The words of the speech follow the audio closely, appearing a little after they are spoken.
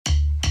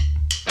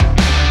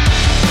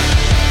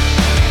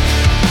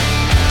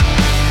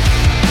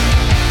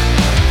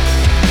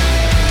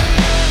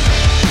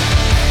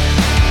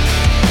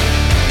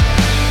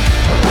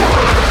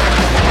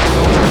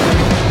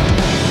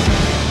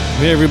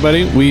Hey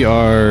everybody, we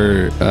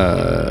are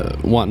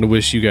wanting to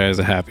wish you guys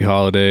a happy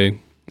holiday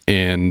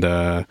and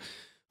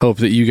hope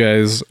that you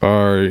guys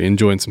are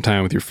enjoying some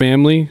time with your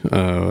family.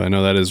 I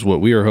know that is what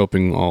we are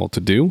hoping all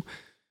to do.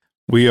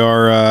 We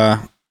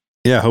are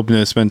hoping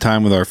to spend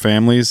time with our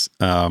families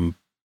and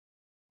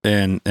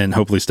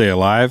hopefully stay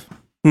alive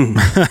through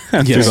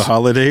the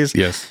holidays.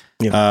 Yes.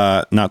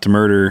 Not to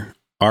murder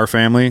our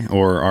family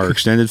or our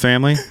extended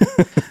family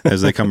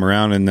as they come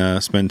around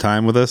and spend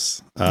time with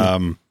us.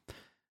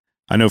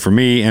 I know for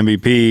me,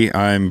 MVP,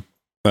 I'm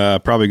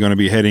probably going to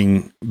be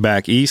heading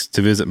back east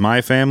to visit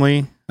my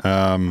family,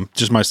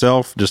 just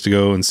myself, just to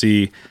go and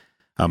see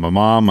my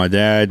mom, my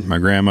dad, my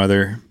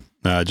grandmother,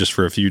 just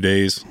for a few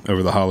days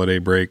over the holiday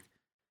break,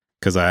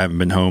 because I haven't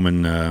been home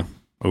in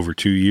over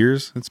 2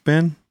 years. It's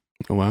been.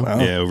 Oh, wow.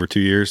 Yeah, over 2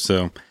 years.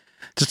 So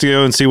just to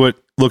go and see what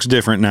looks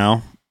different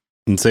now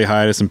and say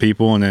hi to some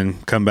people and then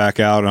come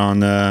back out on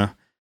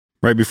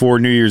right before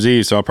New Year's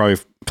Eve. So I'll probably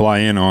fly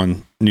in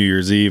on New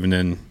Year's Eve and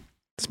then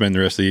spend the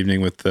rest of the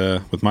evening with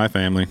my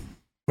family.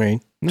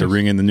 Right. To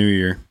ring in the new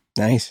year.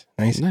 Nice.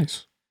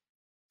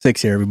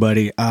 Six here,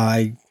 everybody.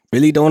 I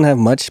really don't have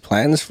much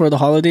plans for the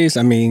holidays.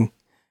 I mean,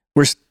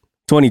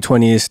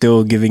 2020 is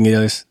still giving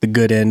us the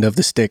good end of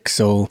the stick.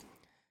 So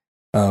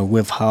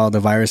with how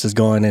the virus is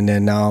going, and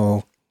then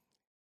now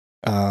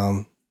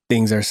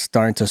things are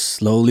starting to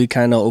slowly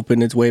kind of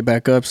open its way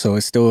back up. So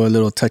it's still a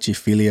little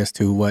touchy-feely as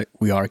to what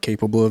we are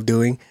capable of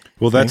doing.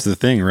 Well, that's the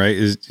thing, right?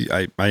 Is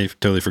I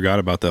totally forgot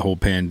about the whole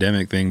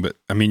pandemic thing, but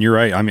I mean, you're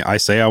right. I mean, I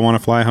say I want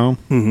to fly home,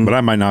 but I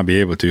might not be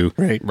able to,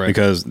 Right.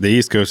 Because the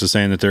East Coast is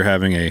saying that they're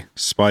having a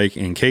spike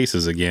in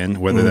cases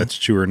again. Whether that's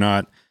true or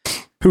not,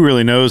 who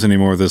really knows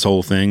anymore with this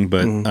whole thing?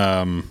 But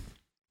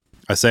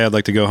I say I'd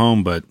like to go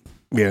home, but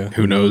Yeah.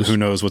 who knows? Who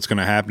knows what's going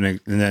to happen?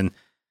 And then,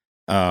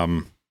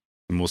 and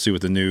we'll see what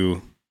the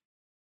new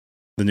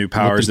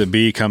powers that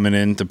be coming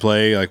into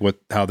play, like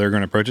how they're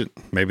going to approach it.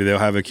 Maybe they'll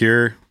have a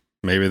cure.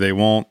 Maybe they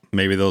won't.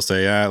 Maybe they'll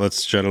say,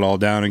 let's shut it all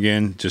down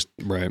again, just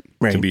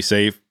to be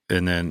safe.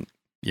 And then,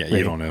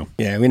 you don't know.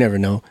 Yeah, we never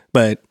know.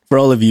 But for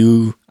all of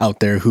you out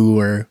there who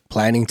are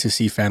planning to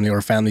see family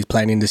or families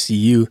planning to see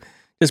you,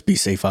 just be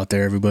safe out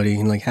there, everybody.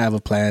 And like, have a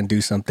plan,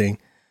 do something.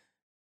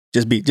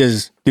 Just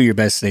do your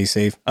best, stay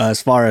safe.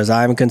 As far as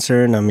I'm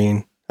concerned, I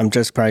mean, I'm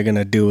just probably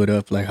gonna do it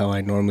up like how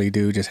I normally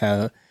do. Just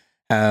have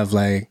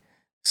like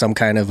some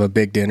kind of a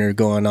big dinner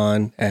going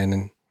on,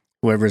 and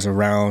whoever's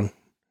around,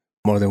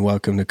 more than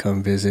welcome to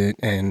come visit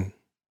and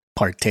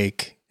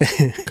partake.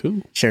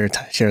 Cool. Share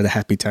the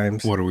happy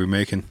times. What are we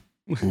making?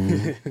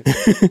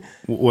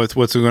 What's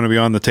going to be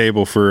on the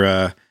table for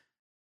a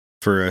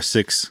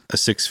six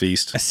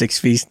feast? A six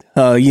feast.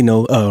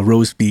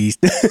 Roast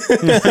beast. There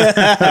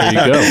you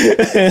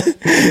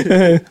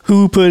go.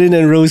 Who put in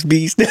a roast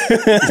beast?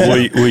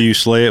 Will you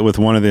slay it with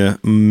one of the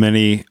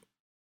many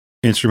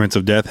instruments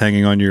of death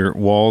hanging on your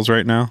walls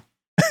right now?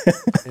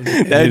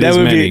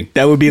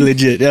 That would be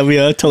legit.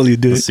 I'll totally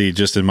do it. Let's see,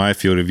 just in my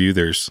field of view,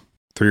 there's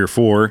 3 or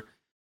 4,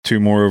 2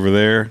 more over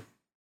there.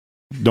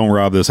 Don't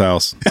rob this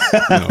house.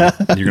 No,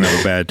 you're gonna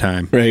have a bad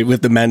time. Right,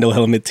 with the Mando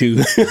helmet too.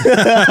 No,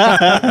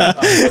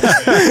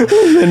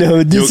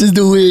 this is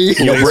the way.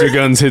 Laser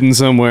guns hidden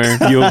somewhere.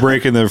 You'll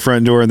break in the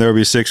front door and there'll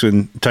be 6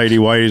 with tighty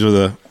whities with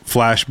a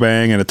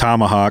flashbang and a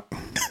tomahawk.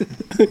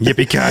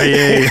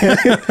 Yippee-ki-yay.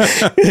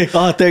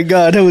 Oh, thank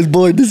God, I was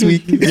bored this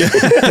week.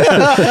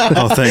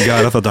 Oh, thank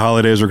God. I thought the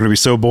holidays were going to be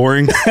so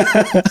boring.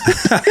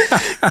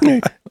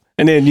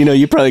 And then,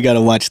 you probably got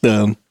to watch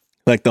the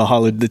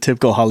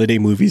typical holiday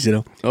movies,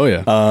 Oh,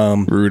 yeah.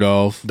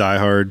 Rudolph. Die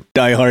Hard.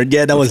 Die Hard.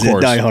 Yeah, that was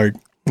it. Die Hard.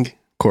 Of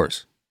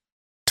course.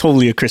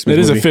 Totally a Christmas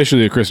movie. It is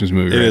officially a Christmas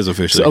movie. It is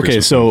officially a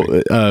Christmas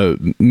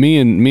movie. Me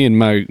and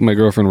my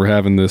girlfriend were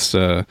having this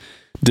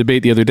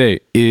debate the other day.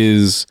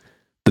 Is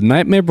The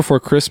Nightmare Before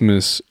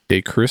Christmas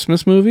a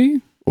Christmas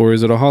movie or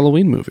is it a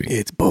Halloween movie?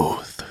 It's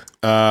both.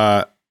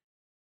 I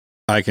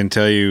can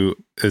tell you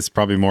it's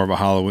probably more of a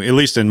Halloween. At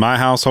least in my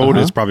household,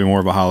 it's probably more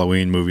of a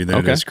Halloween movie than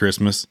it is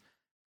Christmas.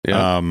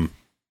 Yeah.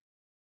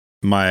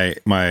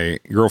 My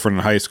girlfriend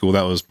in high school,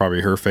 that was probably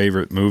her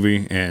favorite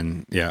movie,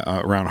 and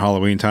around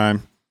Halloween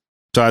time.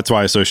 So that's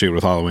why I associate it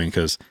with Halloween,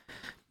 because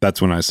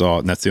that's when I saw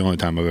it, and that's the only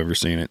time I've ever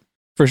seen it.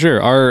 For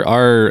sure.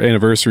 Our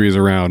anniversary is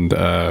around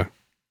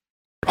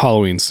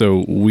Halloween,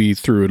 so we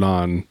threw it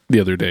on the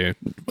other day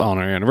on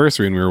our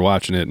anniversary, and we were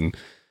watching it, and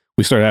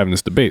we started having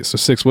this debate. So,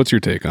 Six, what's your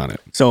take on it?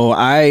 So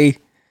I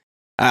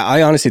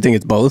honestly think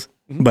it's both,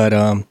 but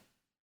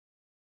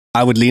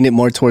I would lean it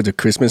more towards a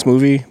Christmas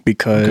movie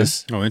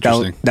because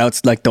interesting.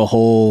 That's like the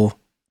whole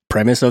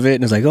premise of it.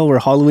 And it's like, we're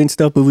Halloween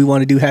stuff, but we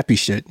want to do happy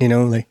shit,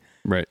 like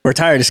right. We're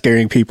tired of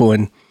scaring people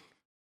and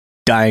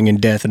dying and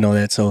death and all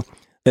that. So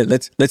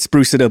let's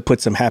spruce it up,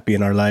 put some happy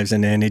in our lives,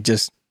 and then it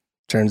just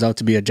turns out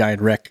to be a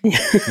giant wreck.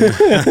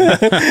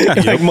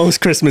 Like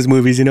most Christmas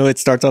movies, it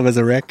starts off as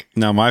a wreck.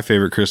 Now, my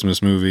favorite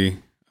Christmas movie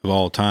of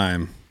all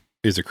time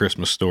is A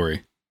Christmas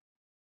Story.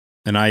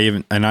 And I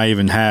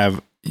even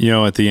have,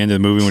 at the end of the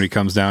movie when he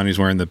comes down, he's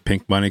wearing the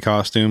pink bunny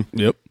costume.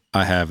 Yep.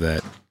 I have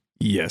that.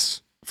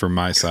 Yes. For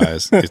my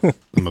size.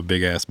 I'm a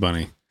big ass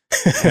bunny.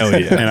 Hell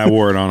yeah. and I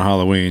wore it on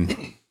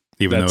Halloween,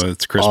 even That's though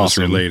it's Christmas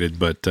awesome. related.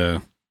 But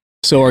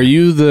So are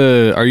you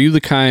the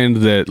kind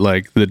that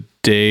like the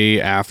day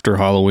after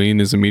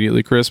Halloween is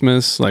immediately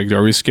Christmas? Like,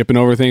 are we skipping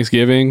over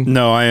Thanksgiving?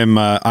 no, I am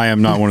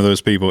not one of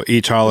those people.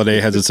 Each holiday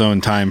has its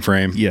own time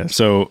frame. Yes.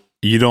 So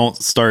you don't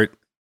start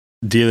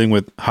dealing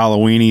with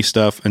Halloweeny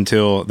stuff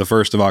until the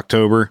 1st of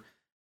October.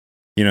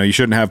 You know, you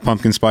shouldn't have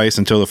pumpkin spice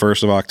until the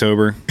 1st of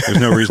October. There's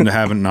no reason to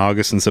have it in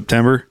August and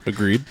September.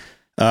 Agreed.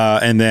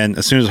 And then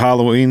as soon as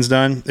Halloween's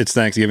done, it's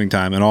Thanksgiving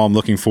time. And all I'm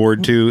looking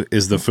forward to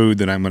is the food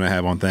that I'm going to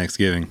have on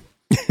Thanksgiving.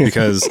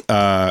 Because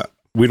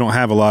we don't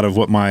have a lot of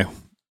what my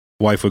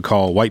wife would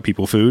call white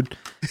people food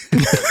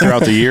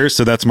throughout the year.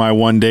 So that's my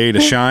one day to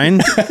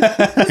shine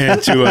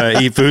and to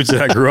eat foods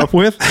that I grew up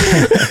with.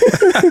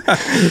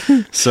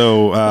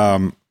 So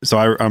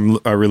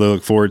I really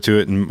look forward to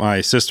it. And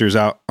my sister's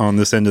out on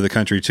this end of the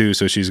country too.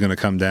 So she's going to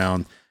come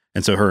down.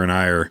 And so her and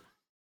I are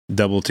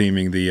double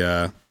teaming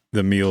the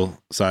meal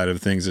side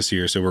of things this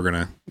year. So we're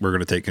going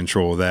to take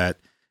control of that.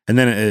 And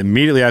then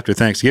immediately after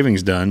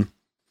Thanksgiving's done,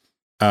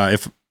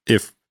 if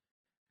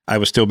I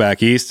was still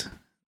back east,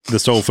 the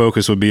sole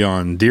focus would be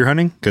on deer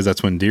hunting, because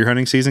that's when deer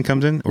hunting season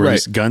comes in, or at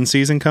least gun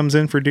season comes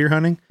in for deer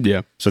hunting.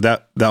 Yeah. So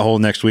that whole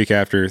next week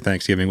after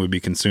Thanksgiving would be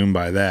consumed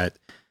by that.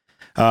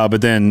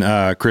 But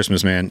then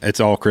Christmas, man, it's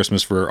all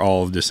Christmas for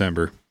all of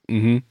December.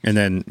 Mm-hmm. And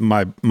then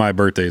my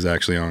birthday is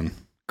actually on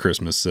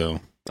Christmas. So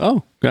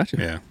Oh, gotcha.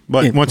 yeah.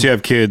 But once you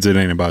have kids, it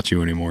ain't about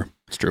you anymore.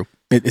 It's true.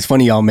 It's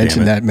funny y'all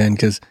mentioned Damn it. that, man,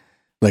 because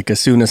like as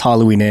soon as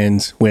Halloween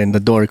ends, when the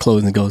door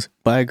closes and goes,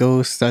 "Bye,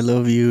 ghosts, I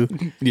love you,"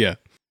 Yeah.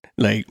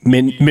 like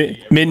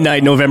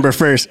midnight, November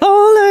 1st. All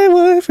I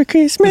want for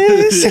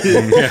Christmas.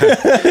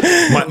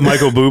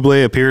 Michael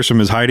Bublé appears from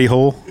his hidey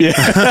hole.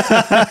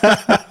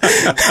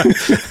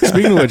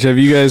 Speaking of which, have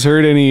you guys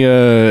heard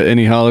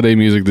any holiday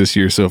music this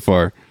year so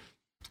far?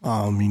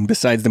 I mean,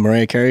 besides the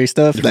Mariah Carey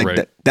stuff, like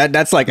Right.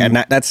 that's like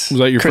that's Was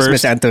that your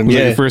Christmas first anthem. Was that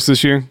Yeah, your first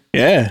this year?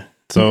 yeah.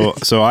 So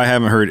I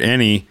haven't heard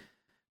any,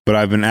 but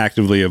I've been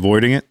actively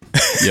avoiding it.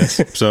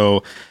 Yes.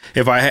 So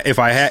if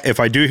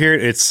I do hear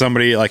it, it's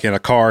somebody like in a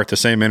car at the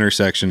same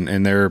intersection,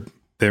 and their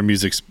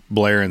music's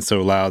blaring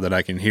so loud that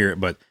I can hear it,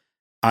 but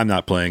I'm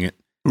not playing it.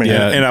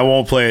 Yeah. And I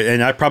won't play it,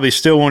 and I probably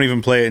still won't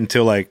even play it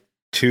until like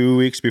 2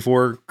 weeks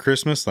before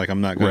Christmas. Like I'm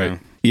not gonna. Right.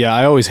 Yeah,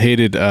 I always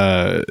hated.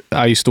 I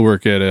used to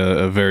work at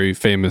a very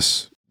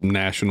famous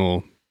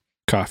national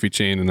coffee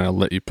chain, and I'll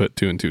let you put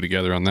two and two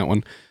together on that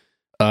one.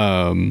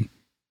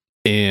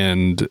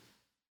 And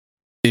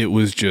it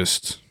was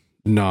just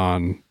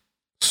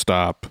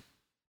non-stop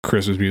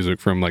Christmas music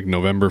from like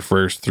November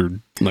 1st through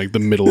like the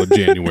middle of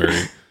January.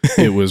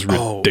 It was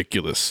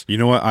ridiculous. You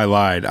know what? I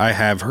lied. I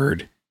have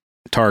heard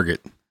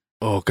Target.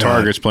 Oh God.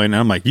 Target's playing. And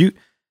I'm like, and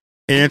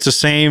it's the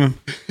same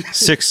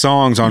 6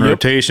 songs on Yep.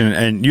 rotation.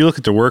 And you look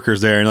at the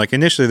workers there, and like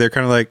initially they're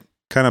kind of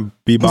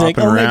bebopping It's like,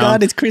 oh around. my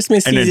God, it's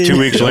Christmas And season. then 2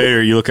 weeks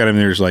later, you look at them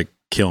and they're just like,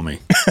 kill me.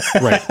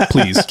 Right.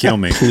 Please. Kill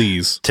me.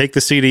 Please. Take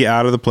the CD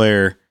out of the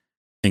player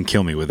and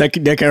kill me with it.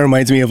 that kind of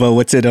reminds me of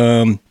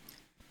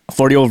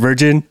 40-Year-Old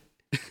Virgin.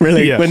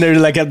 Really, Yeah. when they're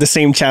like at the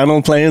same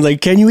channel playing,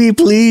 like, can you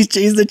please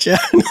change the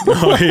channel?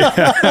 Oh, yeah.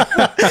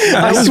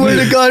 I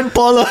swear to God,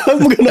 Paula, I'm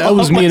gonna. That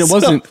was off me, and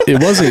myself.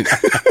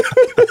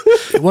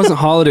 it wasn't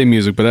holiday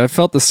music, but I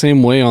felt the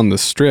same way on the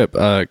strip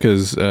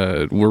because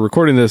we're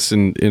recording this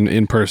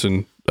in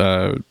person.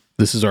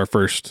 This is our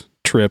first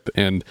trip,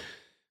 and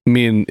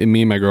me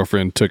and my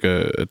girlfriend took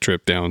a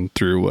trip down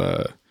through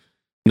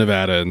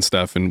Nevada and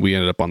stuff, and we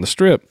ended up on the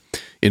strip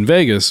in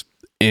Vegas.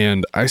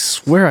 And I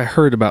swear I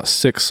heard about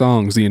 6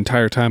 songs the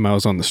entire time I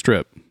was on the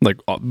strip. Like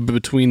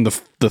between the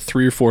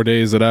 3 or 4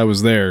 days that I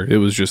was there, it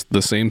was just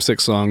the same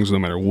 6 songs, no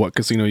matter what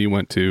casino you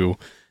went to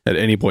at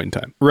any point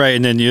in time. Right.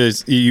 And then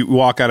you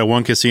walk out of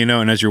one casino,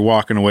 and as you're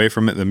walking away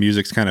from it, the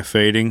music's kind of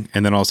fading.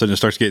 And then all of a sudden it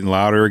starts getting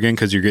louder again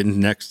because you're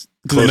getting close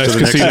to the next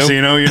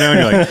casino, you know?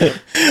 And you're like,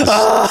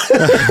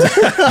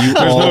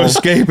 there's no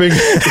escaping.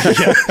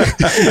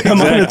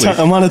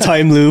 I'm on a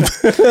time loop.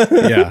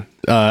 Yeah.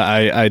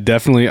 I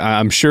definitely,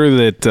 I'm sure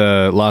that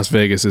Las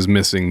Vegas is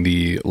missing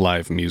the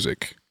live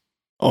music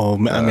Oh,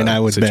 I mean, I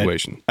would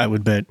situation. bet. I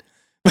would bet.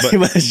 But-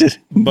 But it's just,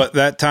 But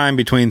that time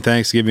between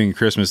Thanksgiving and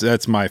Christmas,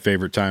 that's my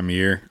favorite time of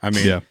year. I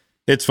mean, Yeah.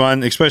 it's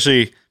fun,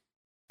 especially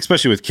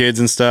with kids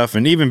and stuff.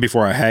 And even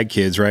before I had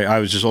kids, right, I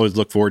was just always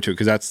look forward to it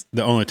because that's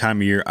the only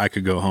time of year I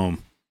could go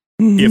home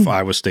if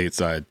I was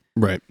stateside.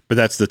 Right. But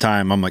that's the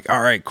time I'm like,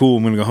 all right, cool.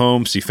 I'm going to go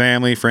home, see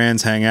family,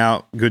 friends, hang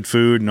out, good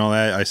food and all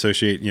that. I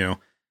associate,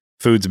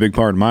 food's a big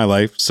part of my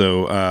life.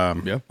 So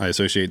I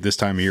associate this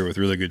time of year with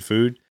really good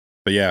food.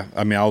 But yeah,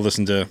 I mean, I'll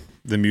listen to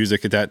the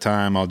music at that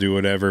time. I'll do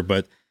whatever.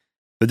 But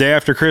the day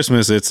after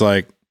Christmas, it's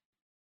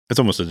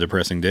almost a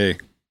depressing day.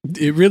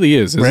 It really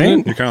is, isn't Right?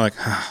 it? You're kind of like,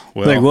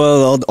 well, like,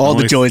 well, all the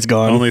only- joy's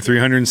gone. only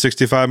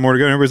 365 more to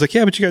go. And everybody's like,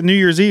 yeah, but you got New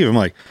Year's Eve. I'm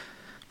like,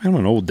 I'm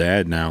an old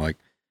dad now. Like,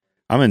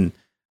 I'm in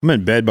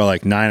bed by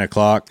like 9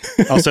 o'clock.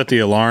 I'll set the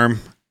alarm,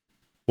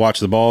 watch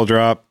the ball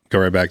drop, go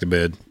right back to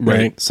bed.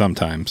 Right.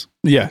 Sometimes.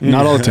 Yeah.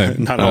 Not all the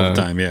time. Not all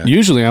the time, yeah.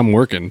 Usually I'm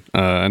working.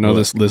 I know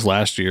this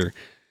last year,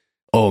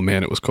 Oh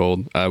man, it was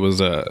cold. I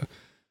was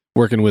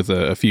working with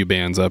a few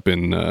bands up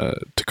in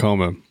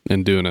Tacoma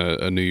and doing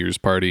a New Year's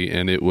party,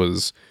 and it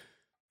was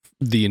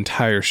the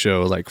entire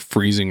show like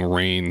freezing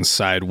rain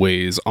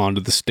sideways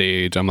onto the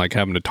stage. I'm like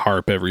having to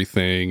tarp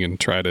everything and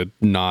try to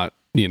not,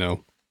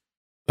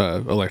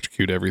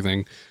 electrocute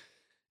everything.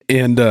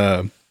 And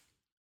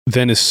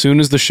then as soon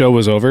as the show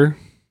was over,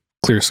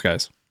 clear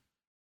skies.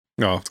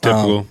 Oh,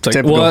 typical. It's like,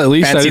 Typical. well, at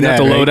least I Fancy didn't have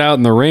to that, load right? out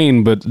in the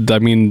rain, but I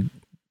mean,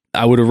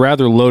 I would have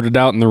rather loaded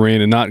out in the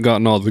rain and not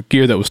gotten all the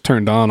gear that was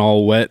turned on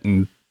all wet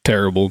and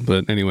terrible.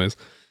 But anyways,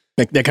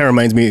 Like that kind of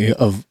reminds me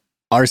of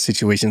our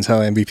situations. How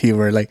MVP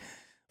were like,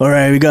 all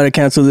right, we got to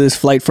cancel this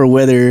flight for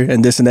weather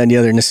and this and that and the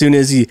other. And as soon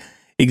as he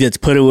gets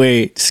put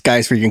away,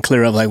 skies freaking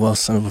clear up. Like, well,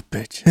 son of a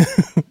bitch.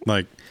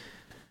 Like,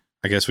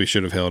 I guess we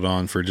should have held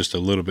on for just a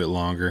little bit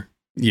longer.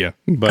 yeah.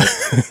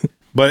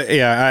 But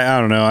yeah, I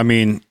don't know. I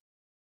mean,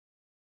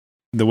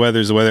 the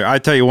weather's the weather. I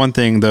tell you one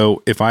thing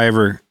though, if I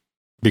ever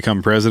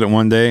become president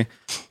one day,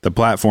 the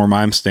platform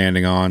I'm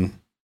standing on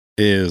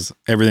is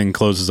everything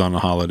closes on a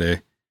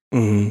holiday.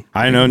 Mhm.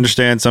 I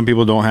understand some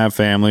people don't have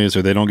families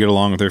or they don't get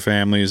along with their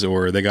families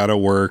or they got to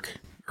work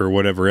or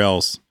whatever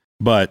else.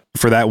 But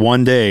for that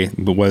one day,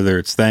 but whether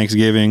it's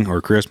Thanksgiving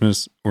or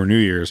Christmas or New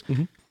Year's,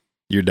 Mhm.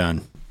 you're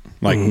done.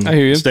 Like, Mhm. I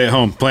hear you. stay at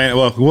home, plan.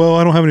 Well,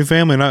 I don't have any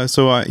family,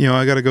 so I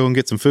got to go and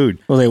get some food.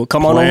 Well, they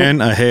come on over.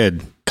 Plan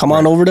ahead. Come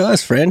on over to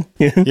us, friend.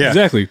 Yeah. Yeah.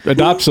 Exactly.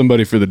 Adopt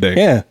somebody for the day.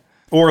 Yeah.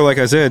 Or like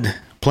I said,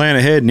 plan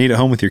ahead and eat at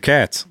home with your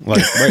cats.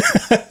 Like,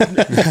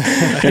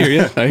 I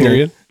hear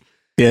you.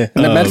 Yeah.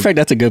 And matter of fact,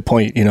 that's a good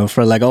point,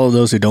 for like all of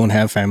those who don't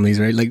have families,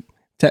 right? Like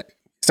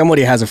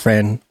somebody has a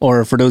friend,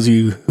 or for those of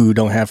you who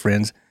don't have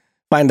friends,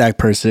 find that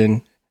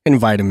person,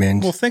 invite them in.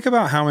 well, think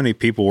about how many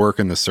people work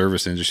in the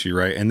service industry,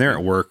 right? And they're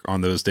at work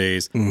on those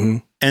days. hmm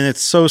And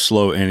it's so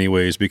slow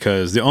anyways,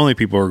 because the only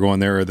people who are going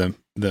there are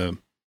the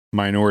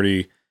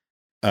minority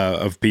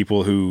of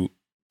people who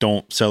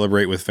don't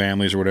celebrate with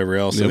families or whatever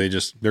else. So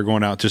Yep. they're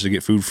going out just to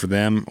get food for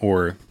them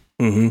or,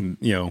 hmm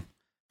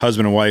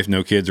husband and wife,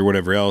 no kids or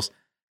whatever else.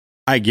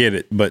 I get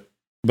it. But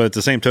at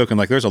the same token,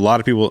 like there's a lot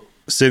of people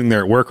sitting there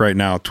at work right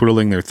now,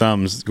 twiddling their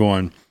thumbs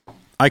going,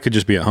 I could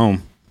just be at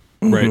home.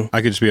 Right.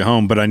 I could just be at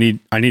home, but I need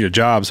a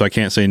job. So I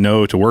can't say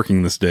no to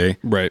working this day,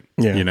 Right.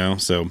 Yeah.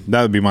 so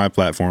that would be my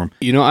platform.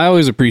 I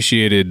always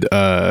appreciated,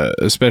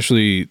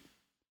 especially,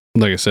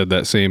 like I said,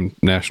 that same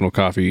national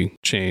coffee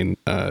chain,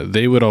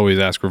 they would always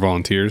ask for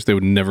volunteers. They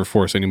would never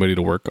force anybody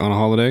to work on a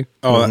holiday.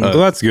 Oh, well,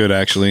 that's good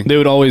actually. They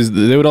would always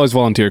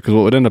volunteer, because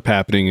what would end up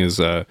happening is,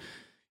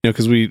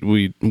 because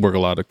we work a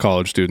lot of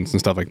college students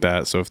and stuff like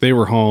that. So if they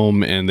were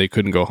home and they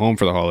couldn't go home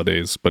for the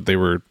holidays, but they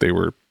were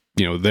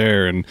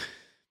there and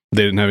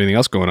they didn't have anything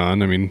else going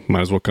on, I mean,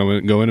 might as well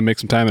go in and make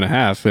some time and a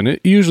half. And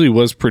it usually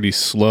was pretty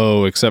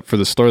slow, except for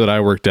the store that I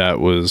worked at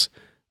was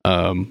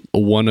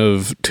one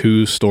of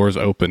two stores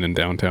open in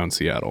downtown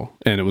Seattle,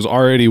 and it was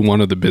already one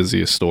of the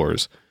busiest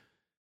stores.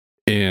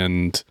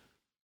 And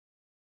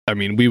I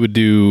mean, we would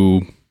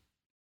do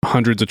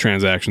hundreds of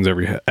transactions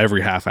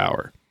every half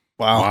hour.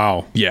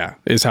 Wow. Yeah,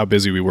 is how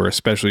busy we were,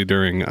 especially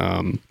during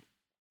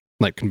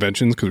like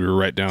conventions, because we were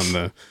right down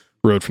the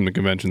road from the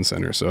convention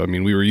center. So I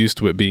mean, we were used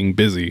to it being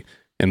busy,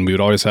 and we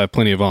would always have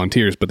plenty of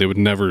volunteers, but they would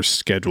never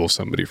schedule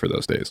somebody for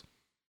those days.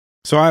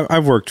 So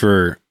I've worked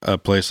for a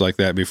place like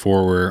that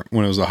before, where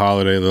when it was a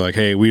holiday, they're like,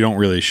 "Hey, we don't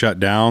really shut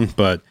down,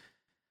 but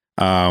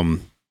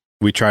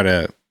we try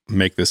to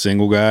make the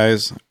single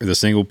guys, the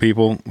single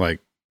people, like,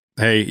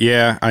 hey,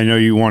 yeah, I know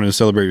you want to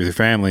celebrate with your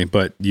family,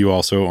 but you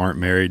also aren't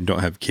married and don't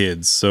have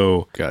kids,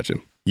 so Gotcha.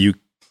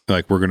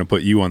 we're going to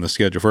put you on the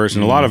schedule first."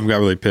 And a lot of them got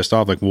really pissed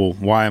off, like, "Well,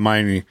 why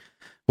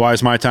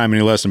is my time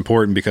any less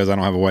important because I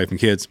don't have a wife and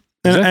kids?"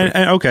 And,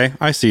 Exactly. and okay,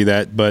 I see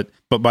that, but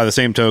by the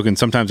same token,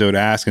 sometimes they would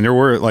ask, and there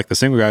were like the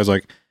single guys,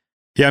 like,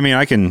 "Yeah, I mean,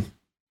 I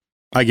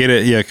get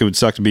it. Yeah, it would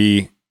suck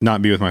to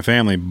not be with my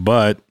family,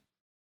 but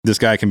this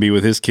guy can be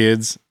with his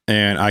kids,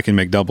 and I can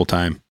make double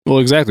time." Well,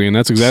 exactly, and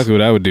that's exactly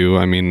what I would do.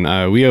 I mean,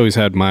 we always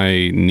had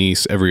my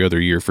niece every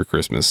other year for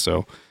Christmas,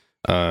 so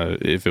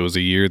if it was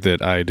a year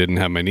that I didn't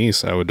have my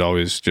niece, I would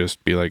always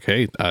just be like,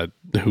 "Hey,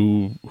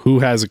 who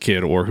has a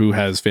kid, or who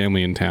has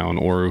family in town,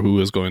 or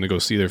who is going to go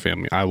see their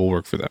family? I will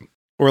work for them."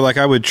 Or like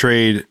I would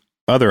trade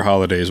other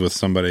holidays with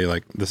somebody,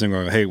 like the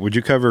single, "Hey, would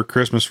you cover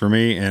Christmas for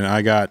me? And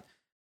I got,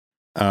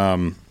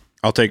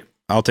 I'll take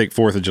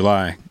 4th of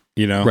July,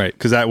 Right.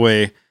 Because that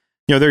way,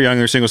 they're young,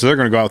 they're single, so they're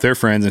going to go out with their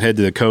friends and head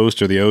to the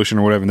coast or the ocean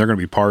or whatever, and they're going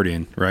to be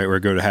partying, right? Or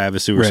go to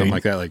Havasu or something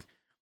like that.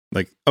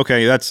 Like,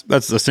 okay, that's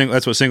what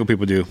single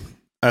people do.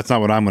 That's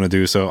not what I'm going to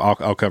do. So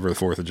I'll cover the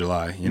 4th of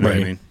July. You know what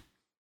I mean?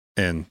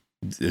 And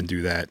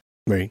do that.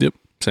 Right. Yep.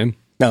 Same.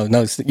 No,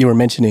 you were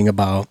mentioning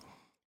about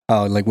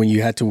how, like, when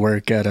you had to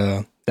work at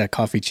that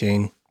coffee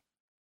chain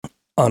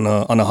on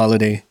a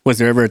holiday, was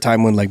there ever a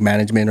time when like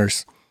management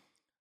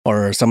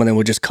or some of them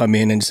would just come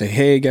in and say,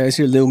 "Hey guys,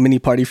 here's a little mini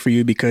party for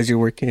you because you're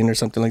working," or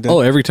something like that?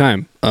 Oh, every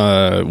time.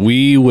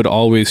 We would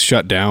always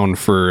shut down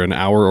for an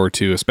hour or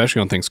two,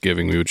 especially on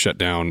Thanksgiving. We would shut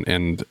down,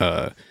 and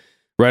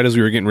right as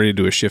we were getting ready to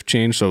do a shift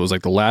change. So it was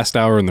like the last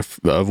hour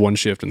of one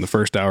shift and the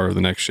first hour of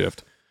the next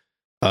shift.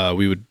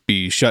 We would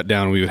be shut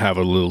down. We would have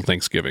a little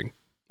Thanksgiving.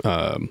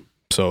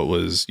 So it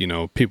was,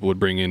 people would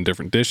bring in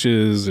different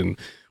dishes and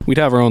we'd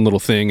have our own little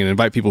thing and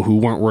invite people who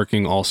weren't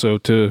working also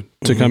to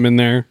come in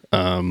there.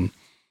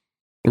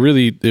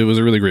 Really, it was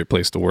a really great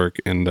place to work,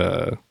 and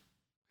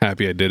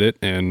happy I did it.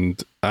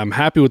 And I'm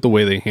happy with the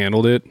way they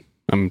handled it.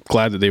 I'm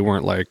glad that they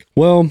weren't like,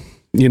 well,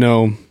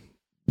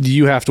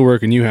 you have to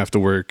work and you have to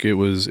work. It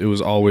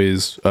was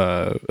always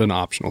an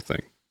optional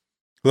thing.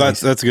 Well,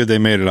 that's good. They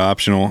made it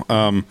optional.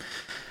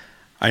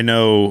 I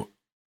know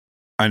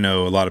a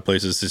lot of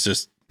places it's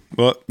just,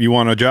 well, you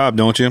want a job,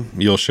 don't you?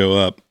 You'll show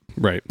up.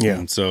 Right. Yeah.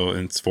 And so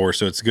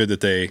it's good that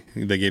they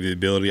gave you the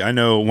ability. I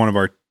know one of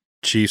our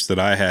chiefs that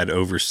I had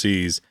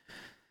overseas,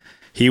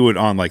 he would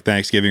on like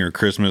Thanksgiving or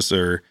Christmas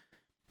or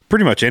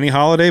pretty much any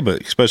holiday,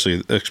 but especially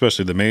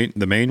the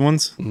main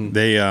ones,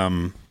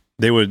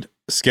 they would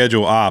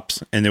schedule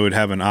ops and they would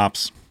have an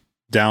ops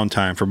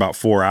downtime for about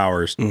 4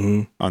 hours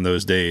on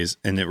those days,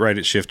 and right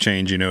at shift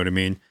change, you know what I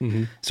mean?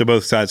 Mm-hmm. So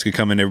both sides could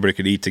come in, everybody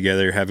could eat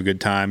together, have a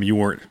good time. You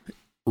weren't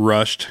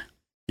rushed.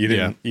 You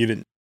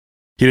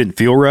didn't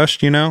feel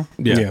rushed, Yeah.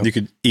 You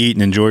could eat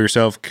and enjoy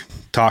yourself,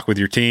 talk with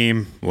your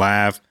team,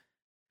 laugh,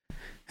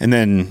 and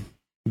then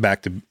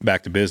back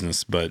to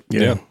business. But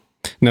yeah.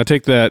 Now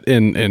take that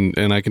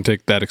and I can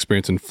take that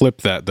experience and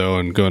flip that though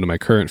and go into my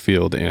current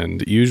field.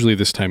 And usually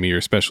this time of year,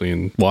 especially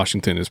in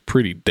Washington, is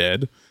pretty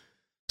dead.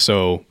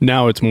 So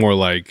now it's more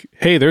like,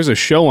 hey, there's a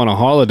show on a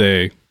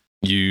holiday.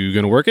 You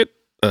gonna work it?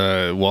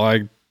 Well,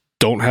 I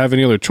don't have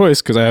any other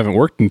choice because I haven't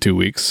worked in 2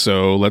 weeks.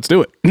 So let's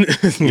do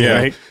it. Yeah.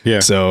 Right? Yeah.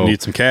 So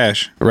need some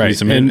cash. Right. Need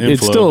some and inflow.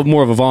 it's still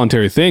more of a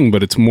voluntary thing,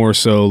 but it's more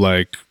so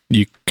like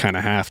you kind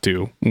of have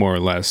to, more or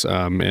less.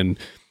 And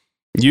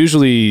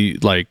usually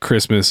like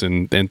Christmas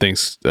and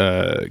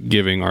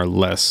Thanksgiving are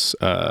less,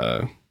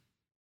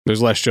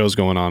 there's less shows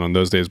going on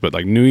those days, but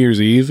like New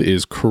Year's Eve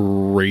is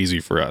crazy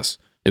for us.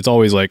 It's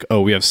always like,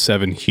 oh, we have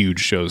 7 huge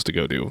shows to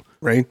go do.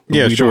 Right.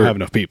 Yeah, we sure. don't have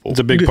enough people.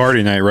 It's a big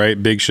party night,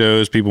 right? Big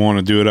shows. People want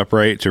to do it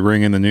upright to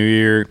ring in the new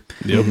year.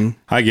 Yep.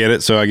 I get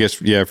it. So I guess,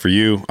 yeah, for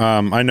you,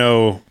 I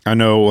know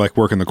like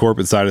working the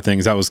corporate side of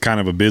things, that was kind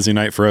of a busy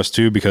night for us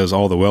too, because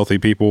all the wealthy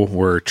people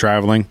were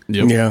traveling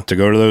Yeah. to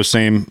go to those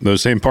same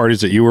parties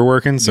that you were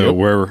working. So Yep.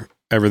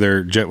 wherever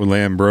their jet would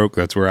land broke,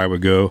 that's where I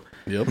would go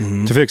Yep.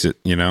 to fix it,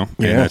 And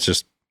that's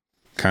just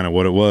kind of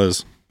what it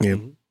was. Yep.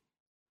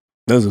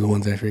 Those are the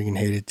ones I freaking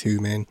hated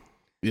too, man.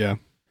 Yeah.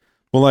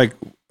 Well, like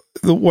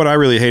what I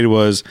really hated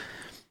was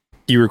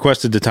you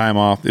requested the time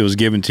off. It was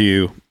given to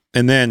you.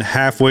 And then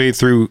halfway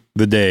through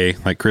the day,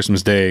 like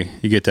Christmas Day,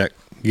 you get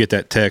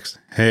that text.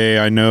 Hey,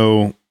 I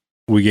know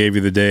we gave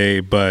you the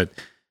day, but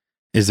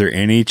is there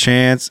any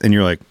chance? And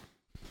you're like,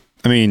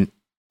 I mean,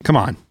 come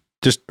on,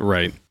 just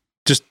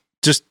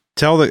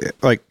tell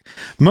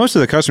most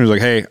of the customers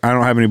like, hey, I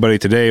don't have anybody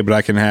today, but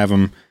I can have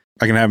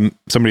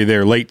somebody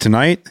there late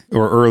tonight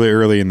or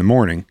early in the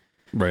morning.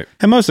 Right.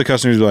 And most of the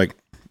customers are like,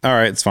 all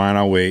right, it's fine,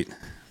 I'll wait.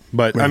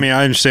 But Right. I mean,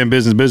 I understand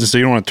business, so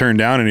you don't want to turn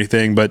down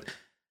anything. But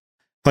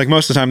like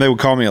most of the time, they would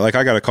call me like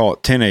I got a call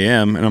at 10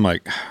 a.m. and I'm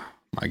like,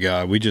 my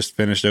God, we just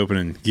finished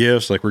opening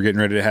gifts. Like we're getting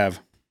ready to have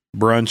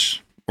brunch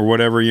or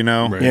whatever,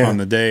 Right. Yeah. on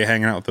the day,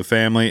 hanging out with the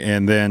family,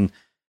 and then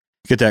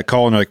get that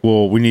call and they're like,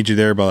 well, we need you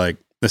there by like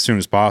as soon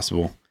as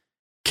possible.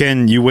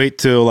 Can you wait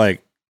till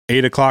like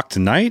 8 o'clock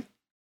tonight?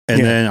 And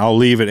Yeah. then I'll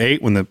leave at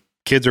 8 when the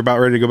kids are about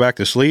ready to go back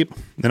to sleep.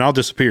 Then I'll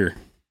disappear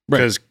Right.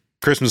 because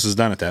Christmas is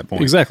done at that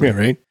point. Exactly. Yeah.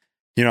 Right.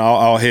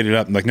 I'll hit it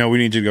up. I'm like, no, we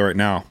need you to go right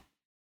now.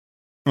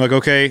 I'm like,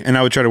 okay. And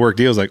I would try to work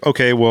deals like,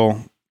 okay,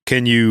 well,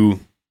 can you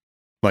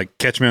like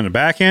catch me on the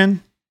back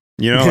end?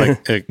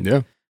 Like Yeah.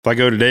 if I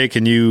go today,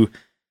 can you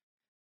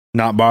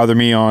not bother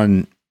me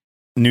on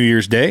New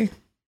Year's Day?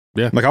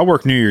 Yeah. Like I'll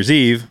work New Year's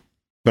Eve,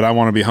 but I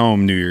want to be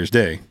home New Year's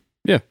Day.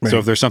 Yeah. So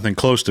if there's something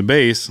close to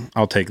base,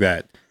 I'll take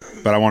that.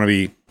 But I want to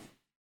be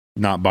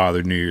not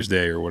bothered New Year's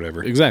Day or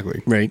whatever.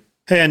 Exactly. Right.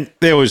 And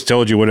they always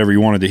told you whatever you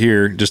wanted to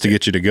hear just to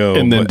get you to go.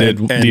 And then did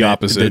and the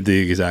opposite. Did the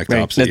exact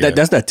Right. opposite.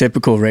 That's that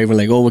typical, right? We're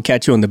like, oh, we'll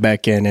catch you on the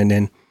back end. And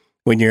then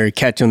when your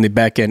catch on the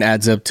back end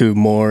adds up to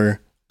more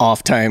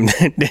off time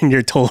than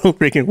your total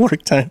freaking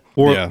work time.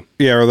 Or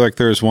Yeah. or like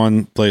there's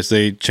one place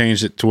they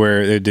changed it to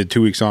where they did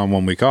 2 weeks on,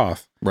 1 week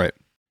off. Right.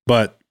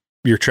 But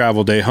your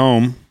travel day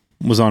home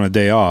was on a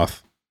day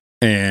off,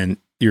 and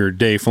your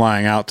day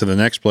flying out to the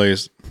next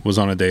place was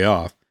on a day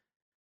off.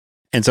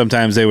 And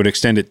sometimes they would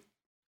extend it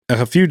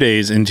a few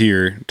days into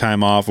your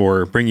time off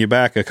or bring you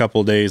back a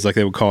couple of days. Like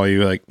they would call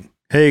you like,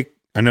 hey,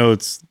 I know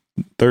it's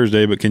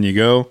Thursday, but can you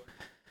go?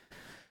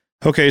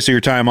 Okay. So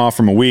your time off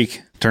from a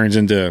week turns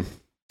into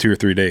 2 or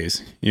 3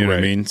 days. You know what I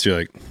Right. mean? So you're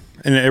like,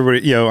 and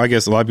everybody, I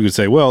guess a lot of people would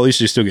say, well, at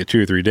least you still get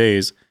 2 or 3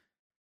 days.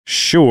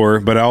 Sure.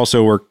 But I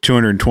also worked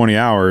 220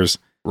 hours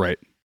Right.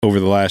 over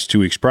the last 2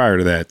 weeks prior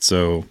to that.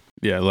 So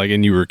Yeah. Like,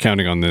 and you were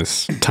counting on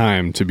this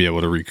time to be able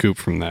to recoup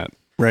from that.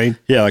 Right.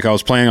 yeah, like I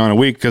was planning on a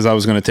week because I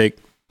was going to take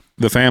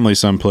the family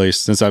someplace.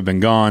 Since I've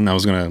been gone,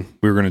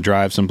 we were going to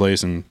drive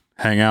someplace and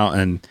hang out.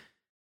 And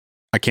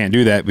I can't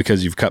do that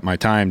because you've cut my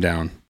time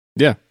down.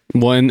 Yeah.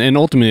 Well, and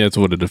ultimately that's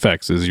what it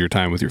affects is your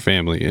time with your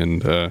family.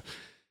 And,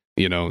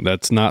 you know,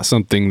 that's not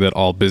something that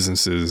all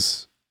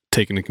businesses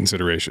take into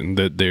consideration,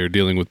 that they're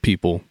dealing with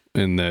people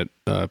and that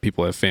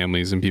people have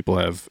families and people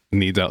have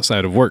needs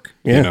outside of work.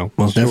 Yeah, You know,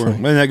 well, definitely.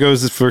 And that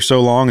goes for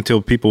so long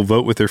until people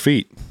vote with their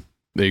feet,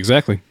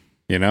 exactly.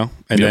 you know,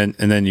 and Yep.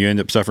 then you end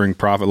up suffering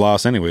profit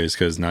loss anyways,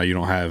 because now you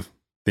don't have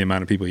the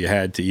amount of people you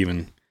had to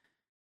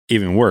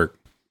even work.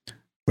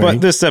 Right.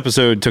 But this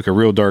episode took a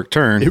real dark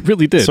turn. It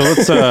really did. So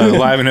let's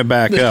liven it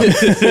back up.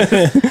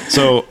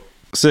 So,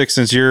 Six,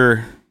 since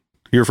you're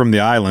from the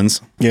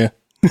islands, Yeah.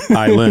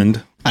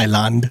 island,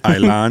 Island.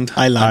 island,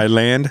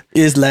 Island.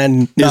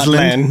 Island. Not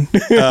Island.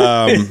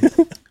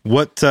 land.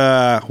 What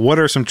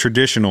are some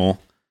traditional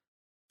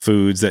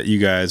foods that you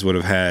guys would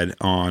have had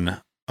on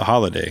a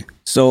holiday?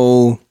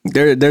 So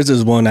there's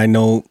this one I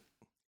know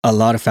a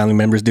lot of family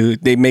members do.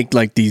 They make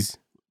like these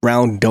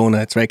round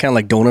donuts, right? Kind of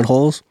like donut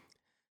holes,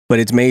 but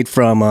it's made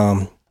from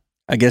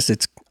I guess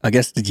it's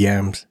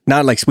yams,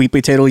 not like sweet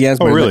potato yams.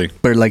 Oh, but really?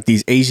 But like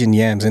these Asian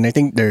yams, and I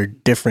think they're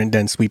different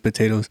than sweet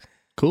potatoes.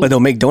 Cool. But they'll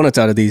make donuts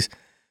out of these,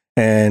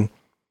 and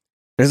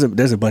there's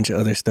a bunch of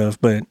other stuff,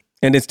 and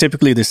it's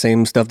typically the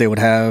same stuff they would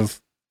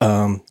have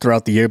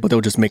throughout the year, but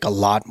they'll just make a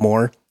lot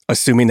more,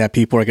 assuming that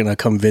people are gonna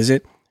come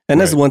visit. And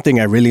that's Right. one thing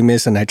I really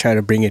miss, and I try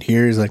to bring it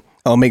here is like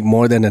I'll make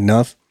more than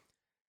enough,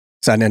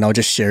 so then I'll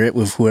just share it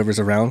with whoever's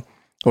around,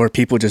 or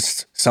people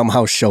just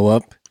somehow show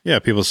up. Yeah,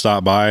 people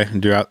stop by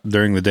and do out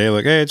during the day,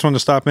 like, hey, I just wanted to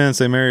stop in and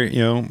say Merry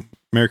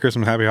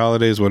Christmas, Happy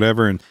Holidays,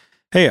 whatever. And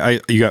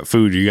hey, you got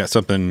food, you got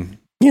something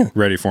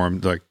ready for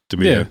them, like to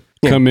be yeah.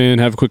 Come in,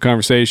 have a quick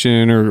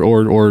conversation,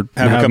 or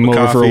have a cup them of over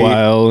coffee, for a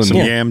while, and some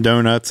yam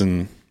donuts,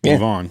 and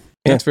move on.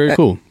 that's very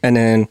cool. And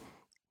then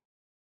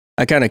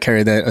I kind of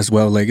carry that as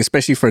well, like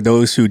especially for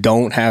those who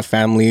don't have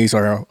families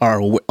or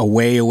are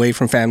away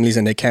from families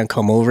and they can't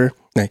come over.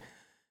 Like,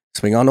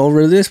 swing on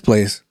over to this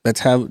place.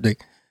 Let's have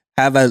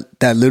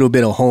that little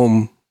bit of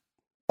home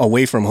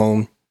away from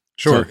home.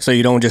 Sure. So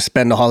you don't just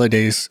spend the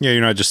holidays. Yeah,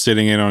 you're not just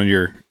sitting in on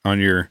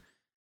your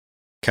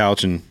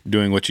couch and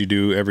doing what you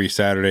do every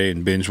Saturday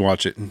and binge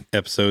watch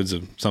episodes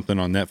of something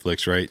on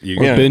Netflix, right? You,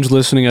 Yeah. Binge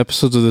listening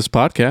episodes of this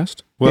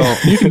podcast. Well,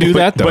 You can do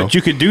that though. but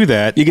you could do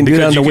that. You can do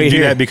that on the way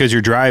here. because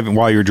you're driving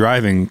while you're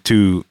driving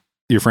to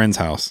your friend's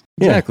house.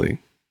 Exactly.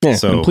 Yeah.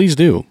 So And please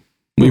do.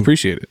 We Mm.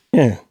 appreciate it.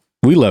 Yeah.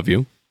 We love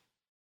you.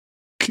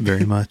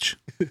 very much.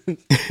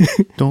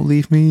 Don't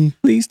leave me.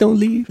 Please don't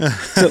leave.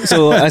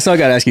 so I still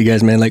gotta ask you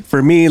guys, man. Like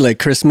for me, like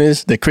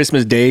Christmas, the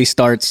Christmas day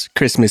starts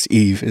Christmas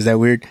Eve. Is that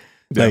weird?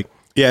 Yeah. Like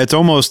Yeah, it's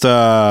almost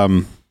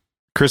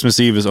Christmas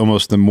Eve is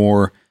almost the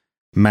more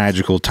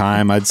magical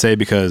time, I'd say,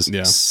 because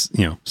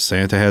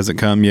Santa hasn't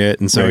come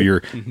yet, and so Right.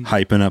 you're Mhm.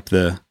 hyping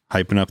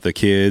up the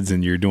kids,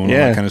 and you're doing all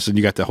Yeah. that kind of stuff.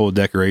 You got the whole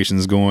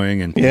decorations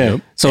going, and yeah.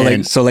 Yep. So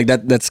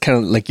that's kind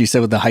of like you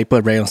said with the hype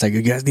up, right? I was like,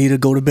 you guys need to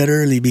go to bed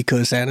early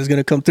because Santa's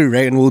gonna come through,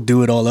 right? And we'll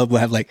do it all up. We'll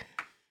have like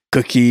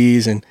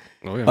cookies and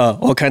Oh yeah.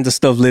 all kinds of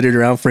stuff littered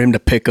around for him to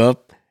pick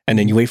up, and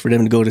then you wait for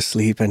them to go to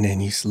sleep, and then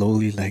you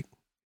slowly like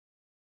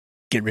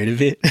get rid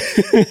of it.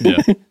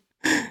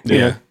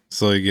 yeah.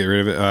 So you get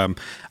rid of it.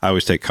 I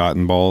always take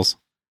cotton balls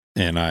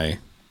and I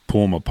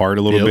pull them apart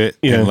a little Yep. bit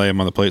Yeah. and lay them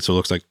on the plate so it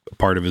looks like a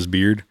part of his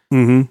beard.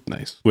 Mm-hmm.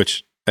 Nice.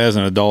 Which, as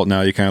an adult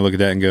now, you kind of look at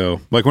that and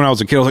go, like when I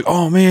was a kid, I was like,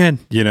 oh man,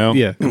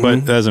 Yeah. But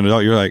Mhm. as an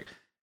adult, you're like,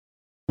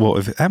 well,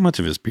 if that much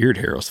of his beard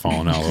hair was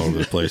falling out all over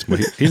the place, but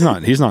he's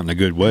not in a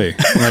good way.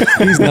 Like,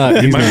 He's not.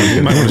 you He's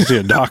might not. want to see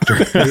a doctor.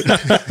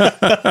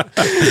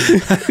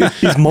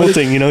 He's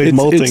molting, you know. He's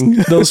molting.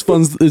 It's those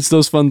fun. It's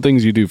those fun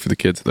things you do for the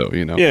kids, though.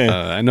 You know.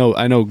 Yeah. I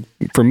know.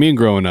 For me,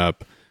 growing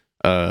up,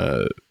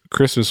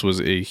 Christmas was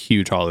a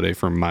huge holiday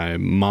for my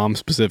mom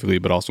specifically,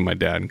 but also my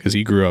dad because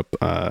he grew up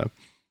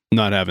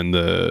not having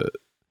the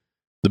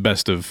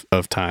best of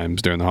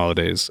times during the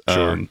holidays.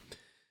 Sure.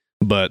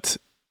 But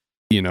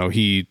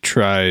he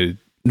tried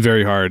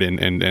very hard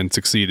and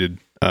succeeded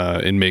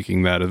in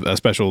making that a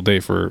special day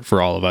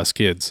for all of us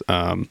kids.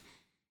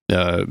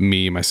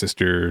 Me, my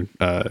sister,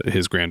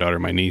 his granddaughter,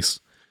 my niece.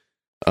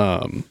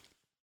 And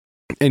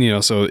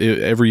so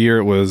every year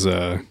it was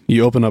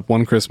you open up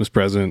one Christmas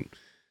present,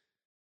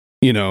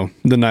 the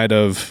night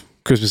of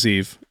Christmas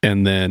Eve,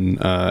 and then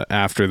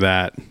after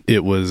that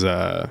it was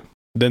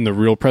then the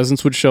real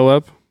presents would show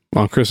up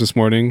on Christmas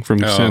morning from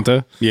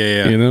Santa.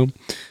 Yeah.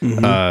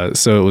 Mhm.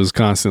 So it was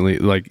constantly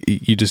like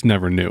you just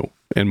never knew.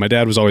 And my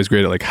dad was always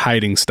great at like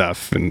hiding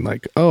stuff and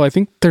like, oh, I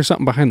think there's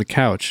something behind the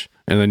couch,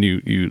 and then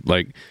you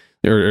like,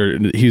 or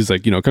he's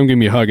like, come give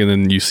me a hug, and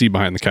then you see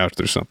behind the couch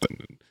there's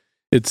something.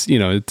 It's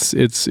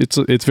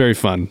it's very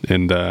fun,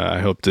 and I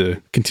hope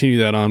to continue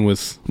that on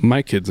with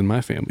my kids and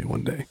my family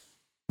one day.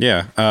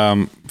 Yeah.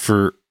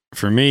 For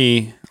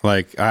me,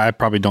 like I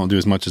probably don't do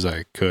as much as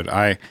I could.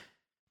 I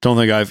don't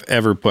think I've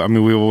ever put,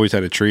 we've always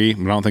had a tree,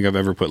 but I don't think I've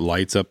ever put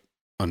lights up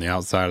on the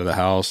outside of the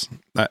house.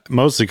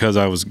 Mostly because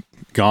I was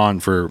gone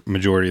for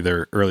majority of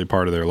their early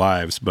part of their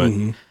lives. But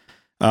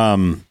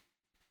Mhm.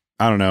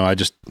 I don't know. I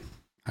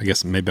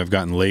guess maybe I've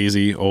gotten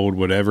lazy, old,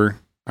 whatever.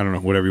 I don't know,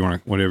 whatever you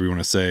want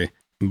to say.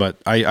 but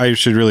I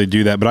should really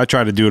do that. But I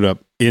try to do it up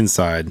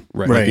inside.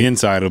 Right. Like the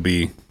inside will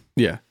be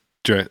Yeah.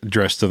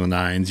 dressed to the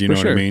nines. You know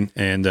what I mean?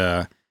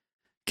 And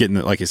getting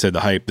like you said, the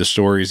hype, the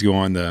stories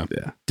going.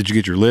 Did you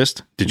get your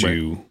list? Did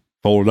you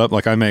fold it up?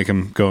 Like I make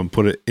them go and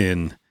put it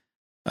in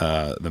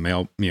the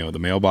mail, the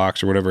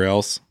mailbox or whatever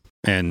else,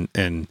 and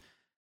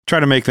try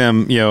to make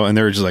them, and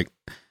they're just like,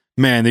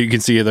 man, you can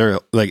see it. They're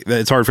like,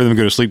 it's hard for them to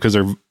go to sleep because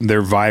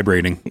they're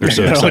vibrating. They're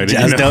so excited.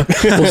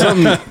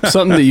 Well,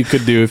 something that you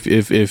could do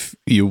if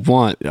you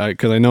want,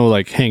 because I know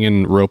like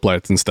hanging rope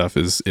lights and stuff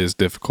is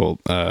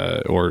difficult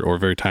or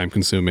very time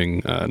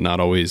consuming, not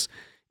always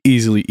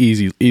easily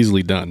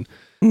done.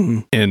 Mm-hmm.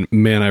 And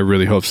man, I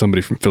really hope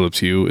somebody from Philips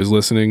Hue is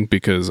listening,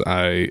 because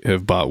I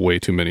have bought way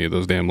too many of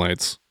those damn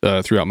lights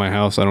throughout my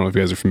house. I don't know if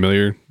you guys are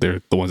familiar.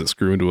 They're the ones that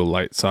screw into a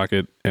light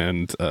socket,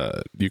 and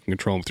you can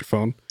control them with your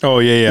phone. Oh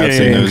yeah. I've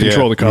seen those.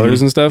 Control the colors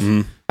and stuff.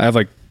 Mm-hmm. I have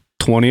like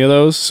 20 of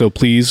those, so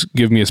please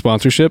give me a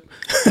sponsorship.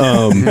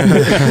 And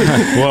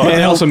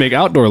also make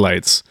outdoor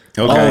lights.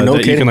 Okay,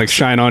 that you can like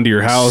shine onto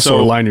your house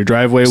or line your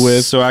driveway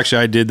with. So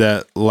actually, I did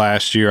that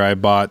last year. I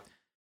bought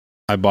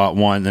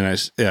one, and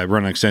I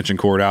run an extension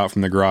cord out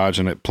from the garage,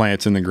 and it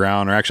plants in the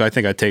ground. Or actually, I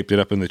think I taped it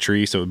up in the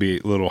tree so it would be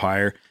a little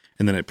higher,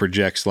 and then it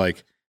projects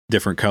like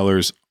different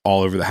colors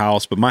all over the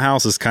house. But my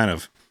house is kind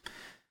of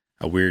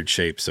a weird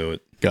shape, so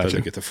it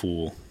doesn't get the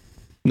full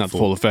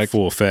effect.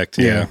 Full effect,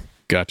 yeah.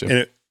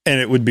 Gotcha. And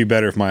it would be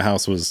better if my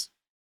house was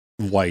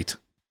white,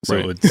 so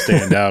it would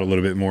stand out a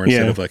little bit more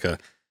instead of like a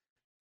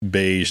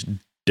beige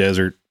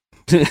desert.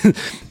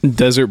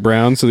 Desert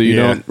brown, so that you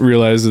don't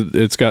realize that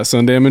it's got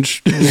sun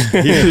damage.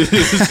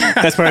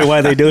 That's probably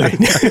why they do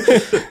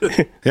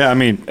it. Yeah, I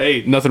mean,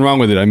 hey, nothing wrong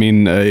with it. I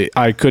mean,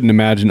 I couldn't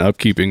imagine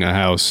upkeeping a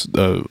house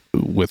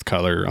with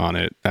color on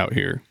it out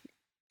here.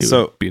 It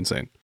would be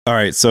insane. All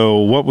right, so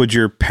what would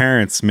your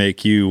parents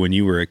make you when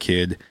you were a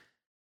kid?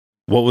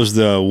 What was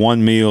the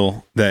one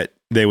meal that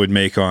they would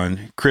make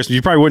on Christmas?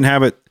 You probably wouldn't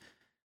have it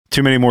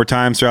too many more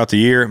times throughout the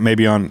year,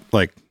 maybe on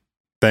like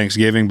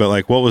Thanksgiving, but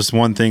like what was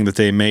one thing that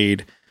they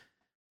made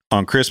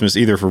on Christmas,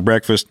 either for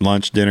breakfast,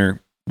 lunch, dinner,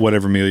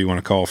 whatever meal you want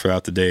to call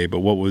throughout the day? But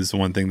what was the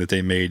one thing that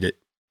they made that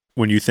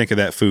when you think of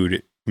that food,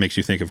 it makes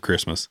you think of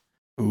Christmas?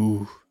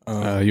 Ooh,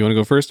 you want to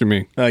go first or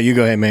me? You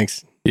go ahead,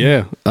 Max.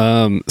 Yeah.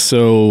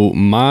 So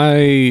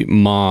my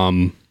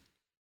mom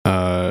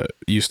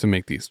used to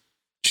make these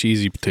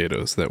cheesy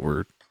potatoes that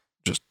were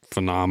just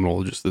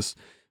phenomenal. Just this,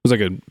 it was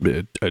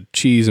like a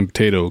cheese and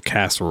potato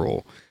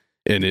casserole,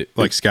 and it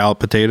like scallop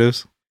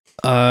potatoes.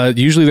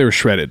 Usually they were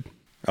shredded.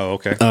 Oh,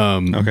 okay.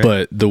 Okay.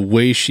 But the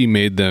way she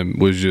made them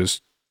was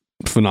just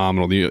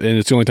phenomenal. And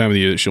it's the only time of the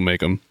year that she'll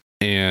make them.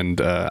 And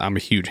I'm a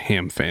huge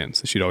ham fan,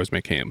 so she'd always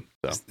make ham.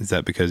 So. Is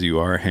that because you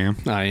are a ham?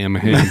 I am a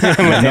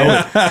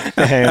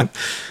ham.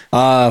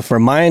 Ham. For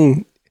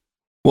mine,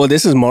 well,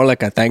 this is more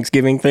like a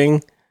Thanksgiving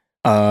thing.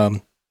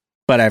 But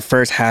I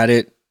first had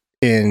it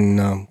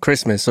in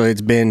Christmas, so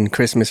it's been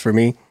Christmas for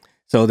me.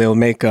 So they'll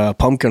make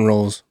pumpkin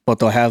rolls, but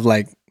they'll have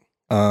like,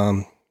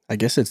 I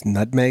guess it's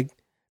nutmeg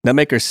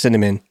or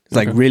cinnamon. It's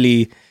like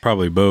really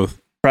probably both.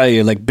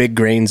 Probably like big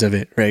grains of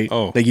it, right?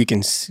 Oh, like you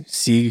can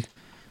see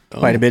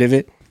quite a bit of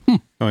it.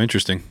 Oh,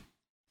 interesting.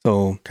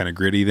 So kind of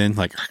gritty then,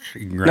 like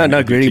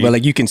not gritty, but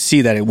like you can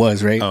see that it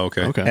was, right. Oh,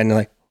 okay. And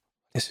like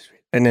this is,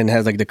 and then it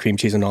has like the cream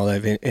cheese and all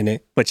that in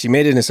it. But she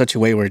made it in such a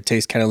way where it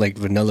tastes kind of like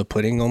vanilla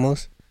pudding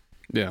almost.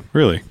 Yeah.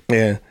 Really?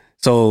 Yeah.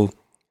 So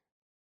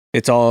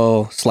it's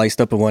all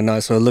sliced up and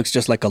whatnot, so it looks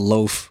just like a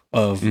loaf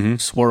of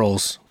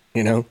swirls,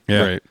 Yeah.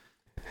 Right.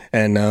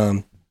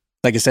 And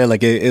like I said,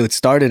 like it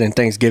started in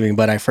Thanksgiving,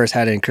 but I first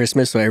had it in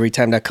Christmas. So every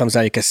time that comes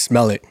out, you can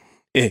smell it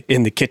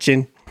in the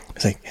kitchen.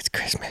 It's like, it's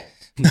Christmas.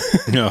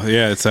 No,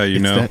 yeah, it's how you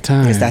know. That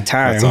time. It's that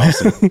time.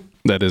 That's awesome.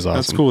 That is awesome.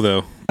 That's cool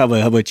though. How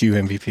about you,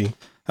 MVP?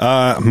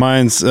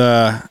 Mine's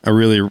a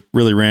really,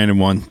 really random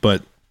one,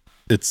 but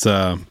it's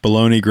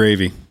bologna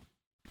gravy.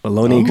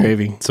 Bologna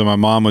gravy. So my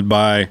mom would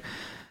buy,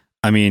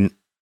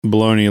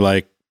 bologna,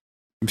 like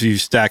if you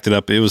stacked it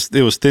up, it was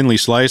thinly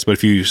sliced, but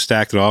if you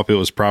stacked it up, it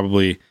was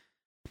probably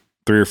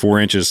 3 or 4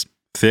 inches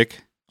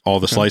thick. All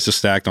the slices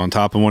stacked on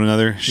top of one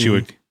another. She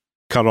would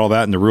cut all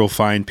that into real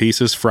fine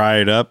pieces, fry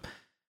it up,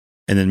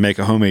 and then make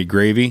a homemade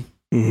gravy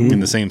in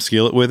the same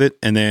skillet with it.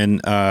 And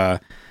then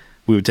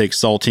we would take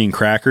saltine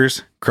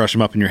crackers, crush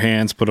them up in your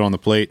hands, put it on the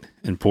plate,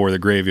 and pour the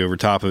gravy over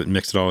top of it and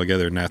mix it all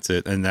together, and that's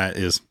it. And that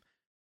is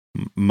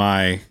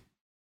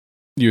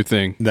your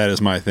thing. That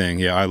is my thing.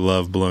 Yeah, I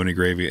love bologna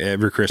gravy.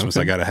 Every Christmas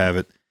I got to have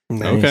it.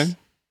 Nice. Okay.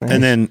 Nice.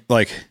 And then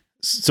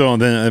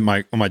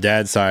on my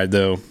dad's side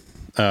though,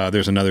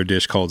 there's another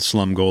dish called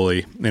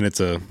slumgully, and it's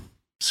a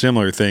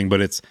similar thing,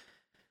 but it's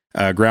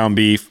ground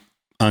beef,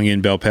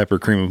 onion, bell pepper,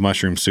 cream of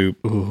mushroom soup.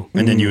 Ooh.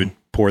 And then you would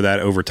pour that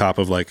over top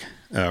of like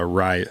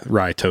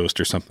rye toast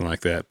or something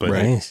like that. But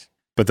nice.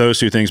 But those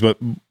two things,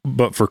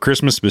 but for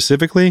Christmas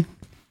specifically,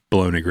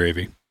 bologna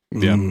gravy.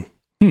 Yeah.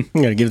 You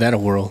gotta give that a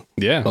whirl.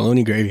 Yeah.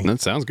 Bologna gravy.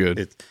 That sounds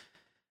good.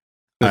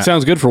 That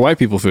sounds good for white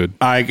people food.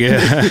 Maybe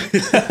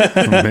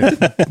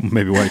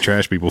white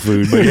trash people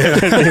food, but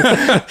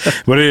yeah.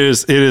 But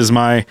it is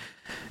my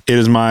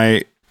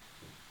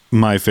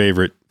my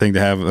favorite thing to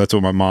have. That's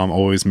what my mom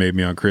always made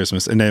me on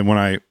Christmas. And then when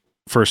I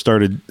first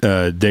started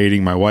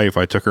dating my wife,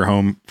 I took her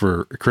home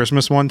for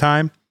Christmas one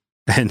time,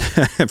 and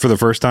for the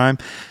first time,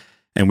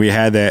 and we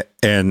had that.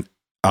 And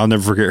I'll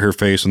never forget her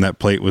face when that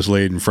plate was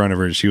laid in front of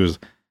her, and she was,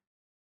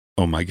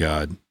 "Oh my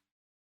God,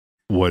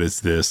 what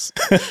is this?"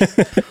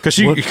 Because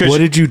what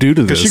did you do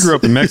to this? Because she grew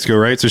up in Mexico,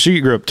 right? So she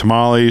grew up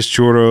tamales,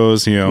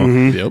 churros,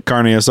 Yep.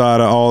 carne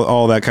asada,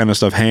 all that kind of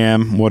stuff,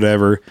 ham,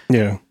 whatever.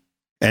 Yeah.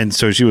 And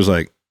so she was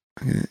like,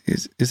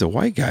 "Is a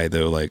white guy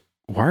though? Like,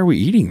 why are we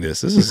eating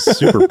this? This is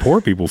super poor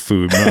people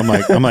food." And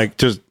I'm like,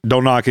 just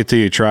don't knock it till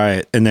you try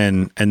it. And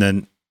then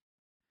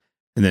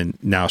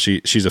now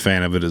she's a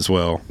fan of it as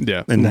well.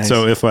 Yeah. And Nice.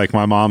 so if like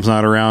my mom's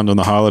not around on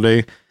the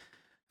holiday,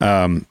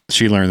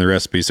 she learned the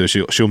recipe, so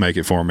she'll make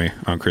it for me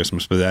on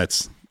Christmas. But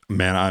that's,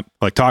 man, I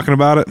like talking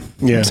about it.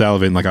 Yeah. I'm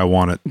salivating like I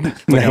want it.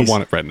 Like, I Nice.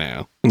 want it right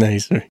now.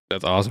 Nice.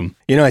 That's awesome.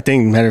 I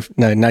think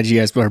now you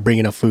guys are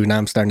bringing up food. Now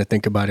I'm starting to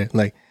think about it.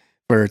 Like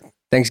for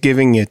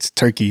Thanksgiving, it's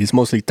turkey. It's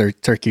mostly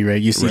turkey,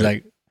 right? You see Right.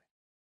 like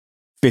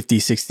 50,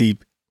 60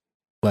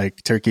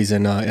 like turkeys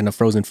in a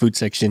frozen food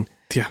section.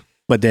 Yeah.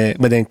 But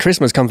then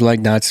Christmas comes like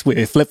now it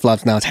flip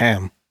flops. Now it's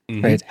ham,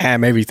 Mhm. right?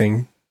 Ham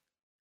everything,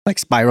 like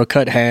spiral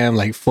cut ham,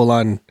 like full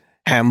on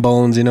ham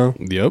bones.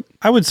 Yep.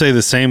 I would say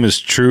the same is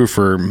true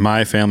for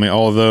my family,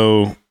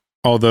 although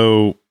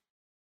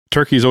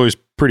turkey is always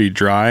pretty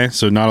dry,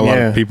 so not a lot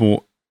Yeah. of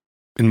people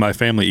in my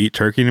family eat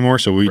turkey anymore.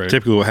 So we Right.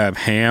 typically will have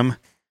ham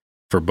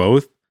for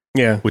both,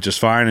 Yeah. which is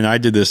fine. And I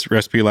did this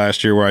recipe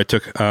last year where I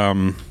took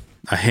a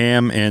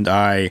ham and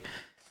I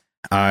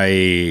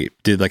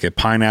did like a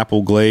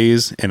pineapple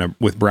glaze and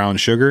with brown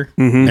sugar,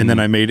 Mm-hmm. and then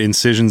I made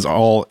incisions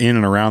all in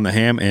and around the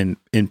ham and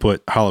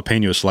input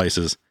jalapeno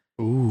slices,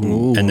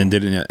 Ooh. and then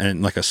did it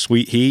in like a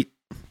sweet heat.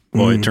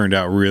 Well, it Mm. turned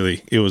out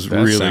it was That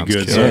really sounds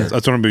good. killer. So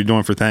that's what I'm gonna be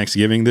doing for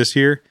Thanksgiving this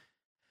year.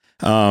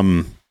 What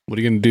are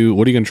you gonna do?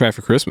 What are you gonna try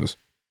for Christmas?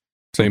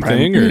 Same Prime-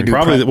 thing, you or do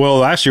Probably. prime- Well,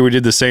 last year we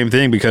did the same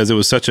thing because it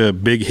was such a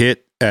big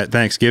hit at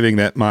Thanksgiving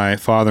that my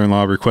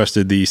father-in-law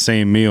requested the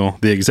same meal,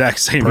 the exact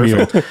same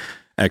meal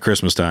at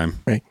Christmas time.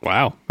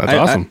 wow, that's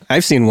awesome.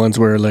 I've seen ones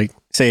where like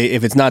say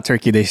if it's not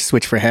turkey, they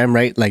switch for ham,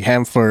 right? Like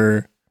ham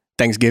for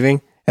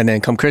Thanksgiving, and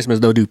then come Christmas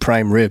they'll do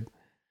prime rib.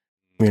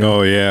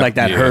 Oh yeah, Like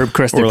that Yeah. herb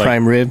crusted Or like-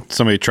 prime rib.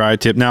 somebody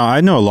tri-tip. Now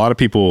I know a lot of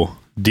people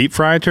deep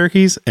fry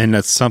turkeys, and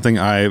that's something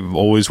I've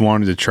always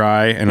wanted to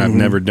try, and I've Mhm.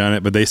 never done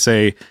it. But they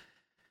say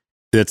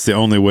that's the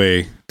only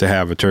way to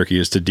have a turkey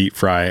is to deep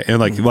fry it. And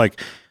like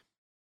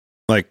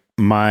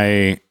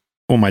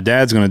my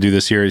dad's going to do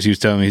this year is he was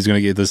telling me he's going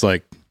to get this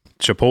like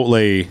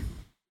chipotle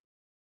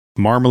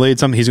marmalade,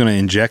 something. He's going to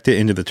inject it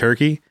into the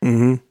turkey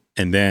Mm-hmm.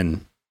 and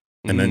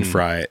then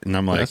fry it. And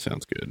I'm that like,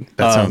 sounds good.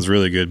 that sounds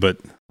really good. But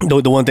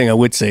The one thing I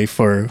would say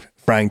for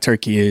frying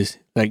turkey is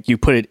like you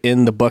put it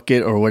in the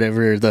bucket or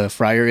whatever the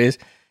fryer is,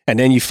 and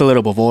then you fill it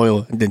up with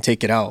oil and then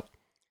take it out.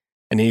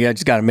 And then you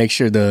just got to make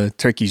sure the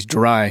turkey's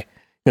dry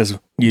because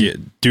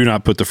do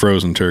not put the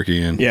frozen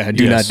turkey in. do Yes.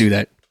 not do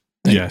that.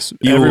 Yes,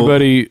 you will-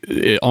 everybody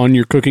on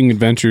your cooking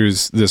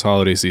adventures this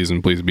holiday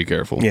season, please be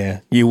careful.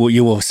 Yeah, you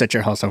will set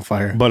your house on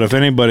fire. But if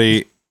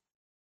anybody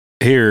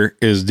here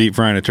is deep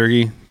frying a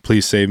turkey,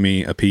 please save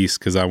me a piece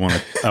because I want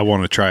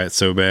to try it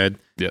so bad.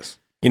 Yes.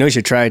 You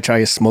should try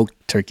a smoked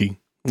turkey,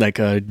 like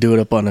do it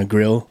up on a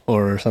grill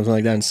or something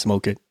like that and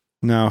smoke it.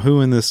 Now,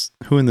 who in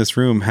this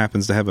room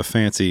happens to have a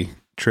fancy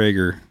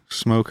Traeger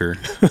smoker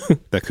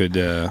that could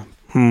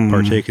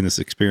partake in this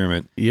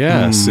experiment?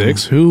 Yeah, Hmm.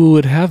 6. Who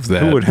would have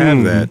that? Who would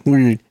have that?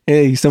 Weird.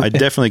 Hey, I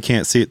definitely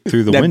can't see it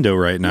through the That- window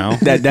right now.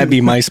 that'd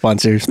be my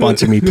sponsor.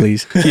 Sponsor me,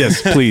 please.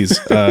 Yes, please.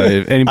 If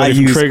I anybody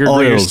from use Traeger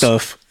all your Grills,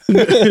 stuff.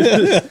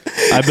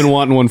 I've been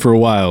wanting one for a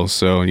while.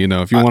 So,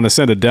 if you want to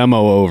send a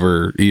demo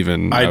over,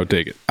 I would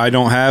take it. I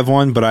don't have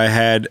one, but I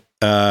had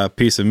a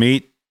piece of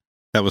meat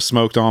that was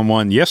smoked on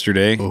one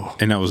yesterday, Oh.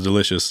 and that was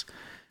delicious.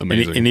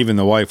 Amazing. And even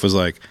the wife was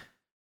like,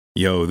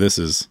 "Yo, this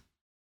is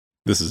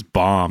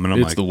bomb." And I'm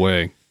It's like, the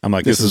way.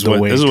 this is is the what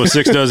way. this is what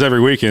Six does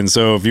every weekend.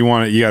 So if you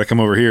want it, you got to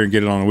come over here and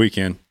get it on a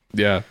weekend.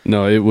 Yeah.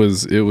 No, it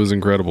was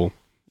incredible.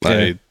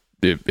 Yeah.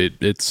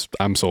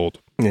 I'm sold.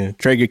 Yeah,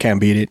 Traeger can't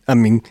beat it. I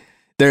mean,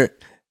 they're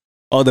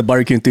all the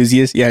barbecue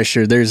enthusiasts. Yeah,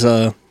 sure. There's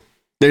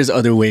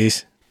other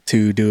ways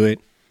to do it,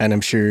 and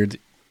I'm sure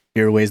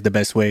your way is the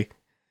best way.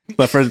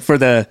 But for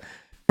the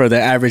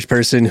average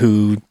person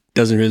who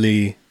doesn't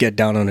really get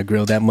down on a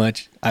grill that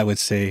much, I would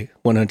say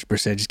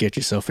 100% just get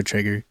yourself a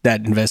Traeger.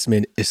 That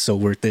investment is so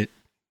worth it.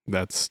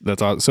 That's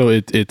awesome. So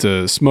it's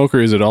a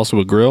smoker. Is it also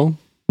a grill?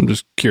 I'm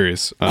just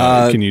curious.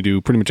 Can you do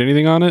pretty much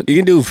anything on it? You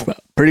can do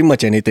pretty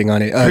much anything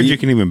on it. I heard you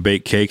can even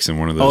bake cakes in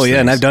one of those. Oh yeah,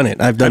 and things. I've done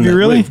it. I've done Have you that.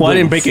 really? Well, I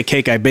didn't bake a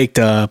cake. I baked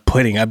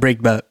pudding. I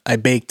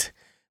baked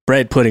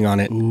bread pudding on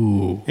it.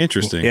 Ooh.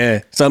 Interesting.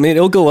 Yeah. So I mean,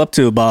 it'll go up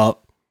to about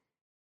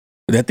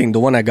that thing. The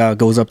one I got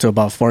goes up to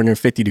about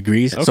 450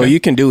 degrees. So Okay.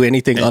 you can do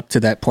anything up to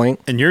that point.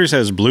 And yours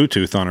has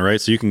Bluetooth on it, right?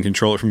 So you can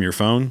control it from your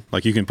phone.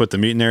 Like you can put the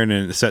meat in there and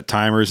then set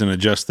timers and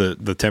adjust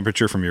the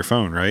temperature from your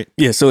phone, right?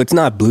 Yeah. So it's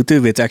not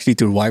Bluetooth. It's actually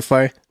through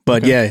Wi-Fi.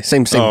 But yeah,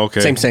 same. Oh,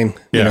 okay. Same.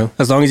 Yeah.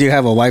 As long as you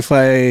have a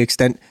Wi-Fi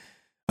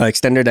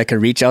extender that can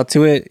reach out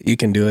to it, you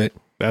can do it.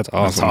 That's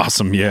awesome. That's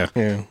awesome. Yeah.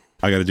 Yeah.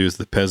 I got to do this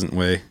the peasant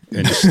way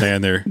and just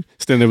stand there.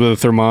 Stand there with a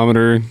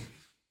thermometer,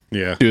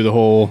 Yeah. do the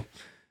whole,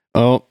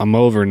 oh, I'm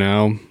over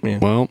now. Yeah.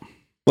 Well,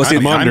 see,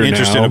 I'm I'm under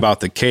interested now. about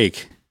the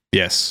cake.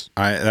 Yes.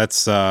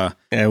 That's yeah,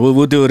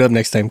 we'll do it up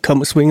next time.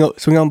 Come swing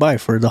on by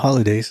for the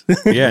holidays.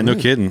 yeah, no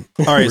kidding.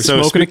 All right, We're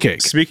so smoking a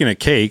cake. Speaking of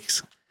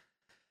cakes,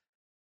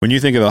 when you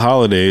think of the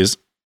holidays,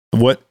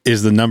 what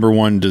is the number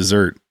one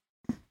dessert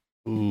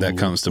that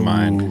comes to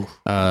mind? Ooh.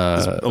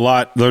 There's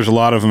a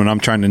lot of them, and I'm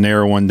trying to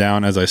narrow one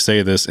down as I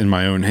say this in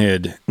my own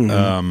head.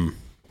 Mhm.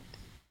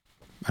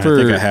 I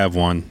think I have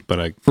one,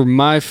 but For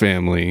my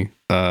family,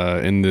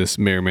 and this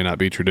may or may not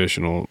be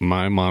traditional,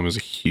 my mom is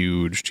a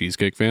huge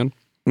cheesecake fan.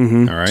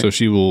 Mhm. all right. So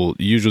she will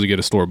usually get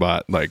a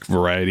store-bought, like,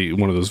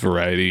 one of those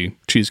variety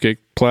cheesecake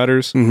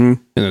platters, Mhm.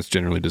 and that's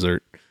generally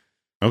dessert.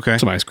 Okay.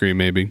 Some ice cream,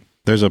 maybe.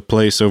 There's a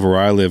place over where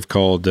I live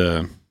called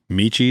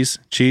Michi's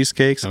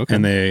Cheesecakes, Okay.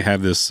 and they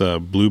have this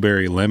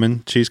blueberry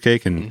lemon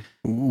cheesecake, and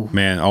Ooh.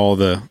 man, all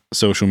the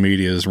social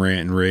medias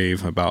rant and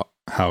rave about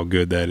how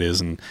good that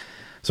is, and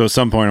so at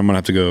some point I'm gonna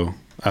have to go.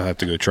 I'll have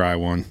to go try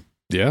one.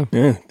 Yeah.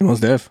 Yeah, most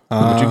def.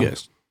 What you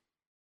guess?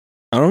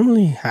 I don't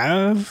really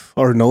have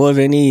or know of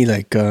any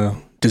like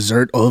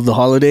dessert of the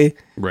holiday.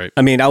 Right.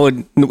 I mean, I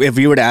would, if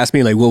you were to ask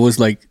me like what was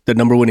like the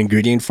number one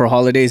ingredient for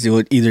holidays, it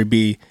would either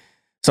be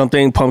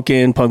something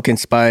pumpkin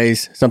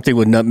spice, something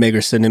with nutmeg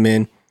or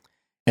cinnamon.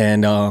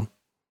 And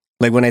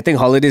like when I think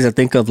holidays, I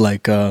think of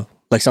like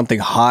something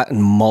hot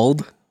and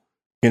mulled,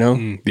 you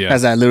know, Yeah.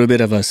 has that little bit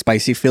of a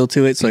spicy feel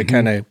to it. So it Mhm.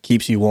 kind of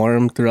keeps you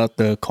warm throughout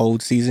the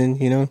cold season,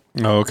 you know?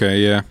 Oh, okay,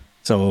 yeah.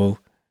 So,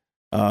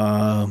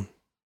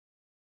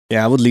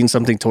 yeah, I would lean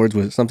something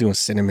towards something with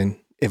cinnamon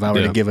if I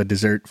were Yeah. to give a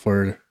dessert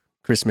for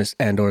Christmas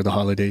and or the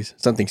holidays.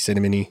 Something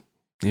cinnamony.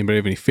 Anybody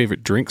have any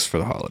favorite drinks for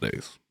the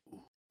holidays?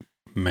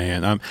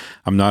 Man,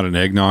 I'm not an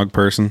eggnog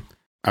person.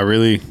 I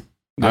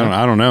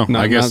don't know.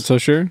 Not, I guess not so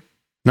sure.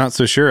 not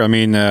so sure. I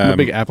mean, I'm a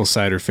big apple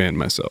cider fan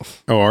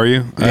myself. oh, are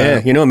you?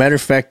 Yeah, you know, matter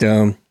of fact,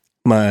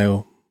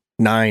 my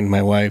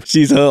wife,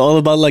 she's all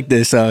about like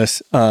this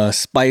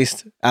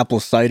spiced apple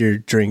cider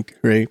drink,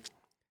 right?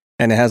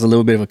 And it has a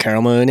little bit of a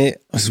caramel in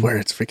it. I swear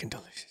it's freaking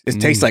delicious. It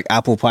tastes like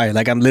apple pie.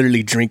 Like I'm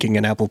literally drinking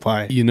an apple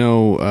pie. You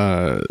know,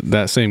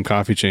 that same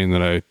coffee chain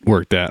that I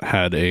worked at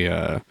had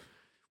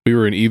we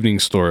were an evening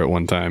store at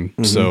one time.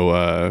 Mhm.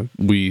 So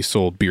we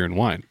sold beer and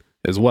wine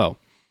as well.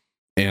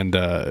 And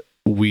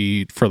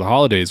for the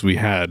holidays, we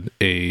had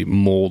a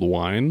mulled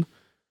wine.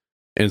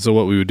 And so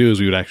what we would do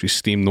is we would actually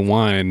steam the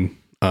wine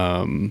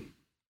and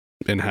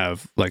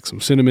have like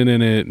some cinnamon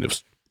in it. And it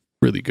was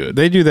really good.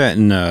 They do that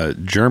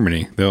in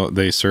Germany.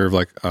 They serve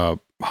like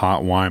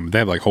hot wine. They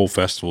have like whole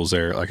festivals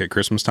there, like at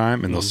Christmas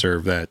time, and they'll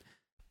serve that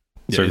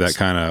Yeah, that it's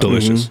kind of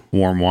delicious.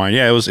 warm wine.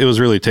 Yeah, it was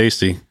really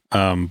tasty.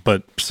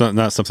 But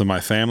not something my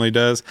family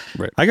does.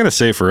 Right. I gotta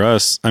say, for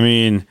us, I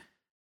mean,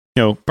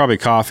 you know, probably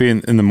coffee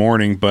in the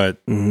morning,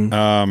 but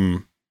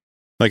Mhm.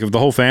 like if the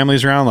whole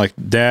family's around, like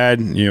dad,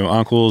 you know,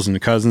 uncles and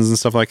cousins and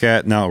stuff like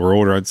that. Now that we're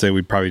older, I'd say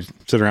we'd probably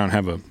sit around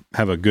and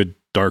have a good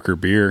darker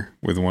beer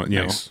with one, you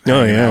Nice. know.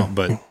 Oh, hanging yeah. out.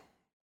 But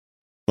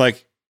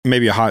like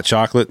maybe a hot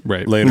chocolate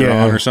Right. later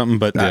Yeah. on or something,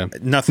 but Yeah.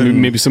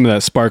 nothing. Maybe some of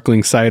that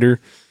sparkling cider.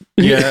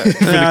 Yeah, for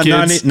the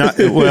kids.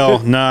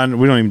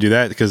 we don't even do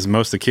that because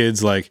most of the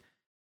kids like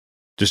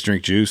just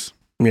drink juice,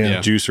 Yeah.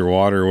 Yeah. juice or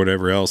water or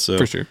whatever else. So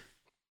For sure.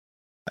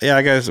 yeah,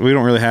 I guess we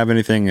don't really have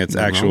anything that's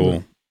Nothing wrong actual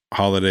with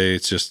holiday.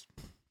 It's just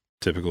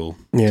typical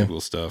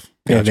stuff.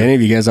 Yeah, if any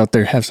of you guys out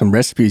there have some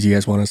recipes you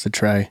guys want us to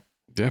try,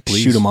 Yeah,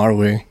 please. shoot them our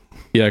way.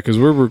 Yeah, because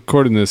we're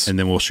recording this. And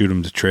then we'll shoot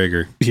them to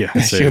Traeger. Yeah.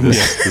 And say Shoot 'em.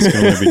 this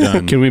can only be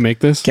done. Can we make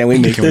this? Can we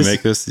make Can this? we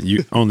make this?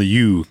 Only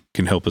you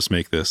can help us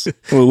make this.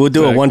 We'll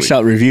do a Exactly.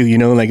 one-shot review, you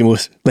know,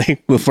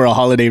 for a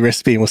holiday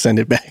recipe, and we'll send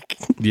it back.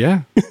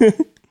 Yeah.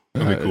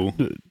 That'd be cool.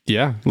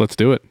 Yeah, let's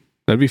do it.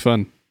 That'd be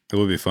fun. It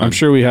would be fun. I'm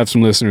sure we have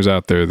some listeners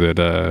out there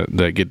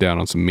that get down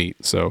on some meat.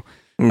 So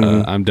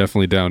Mm, I'm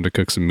definitely down to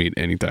cook some meat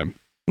anytime.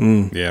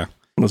 Yeah.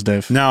 most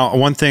def. Now,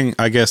 one thing,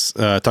 I guess,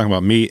 talking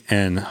about meat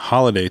and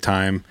holiday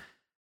time,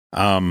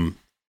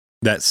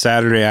 that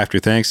Saturday after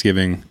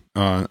Thanksgiving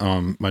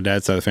on my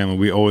dad's side of the family,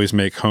 we always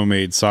make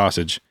homemade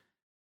sausage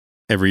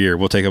every year.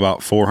 We'll take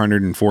about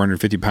 400 and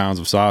 450 pounds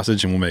of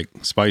sausage and we'll make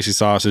spicy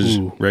sausage,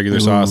 Ooh. regular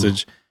Ooh.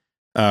 sausage.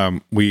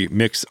 We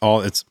mix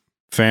it's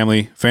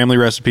family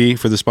recipe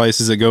for the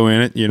spices that go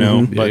in it, you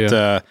know, Mhm.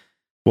 but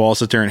we'll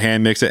also sit there and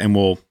hand mix it and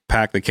we'll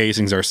pack the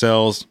casings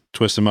ourselves,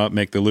 twist them up,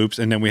 make the loops.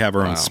 And then we have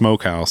our Wow. own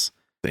smokehouse.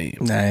 Damn.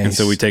 Nice. And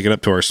so we take it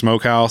up to our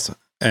smokehouse,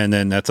 and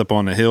then that's up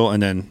on the hill,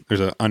 and then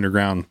there's an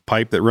underground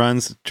pipe that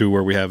runs to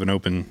where we have an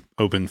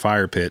open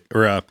fire pit,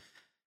 or a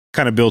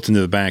kind of built into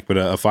the bank, but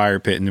a fire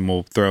pit, and then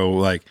we'll throw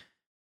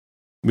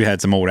we had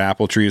some old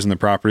apple trees on the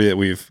property that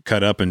we've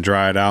cut up and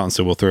dried out, and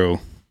so we'll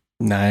throw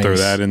nice.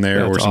 that in there,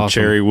 That's or some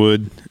awesome. cherry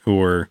wood,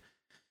 or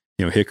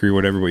hickory,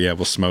 whatever. But yeah,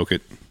 we'll smoke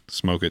it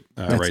right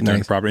there on the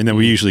nice. property, and then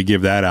we usually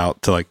give that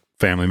out to like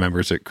family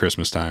members at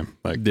Christmas time.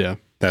 Like Yeah.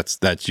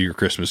 that's your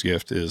Christmas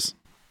gift is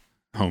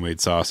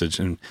homemade sausage.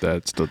 And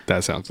that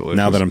sounds delicious.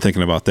 now that I'm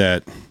thinking about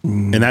that,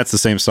 and that's the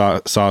same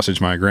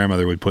sausage my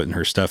grandmother would put in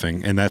her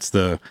stuffing. And that's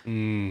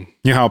you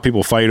know how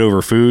people fight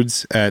over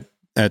foods at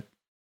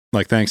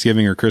like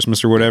Thanksgiving or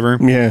Christmas or whatever?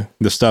 Yeah.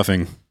 The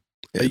stuffing.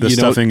 The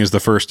stuffing is the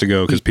first to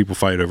go because people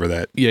fight over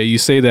that. Yeah, you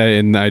say that,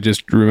 and I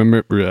just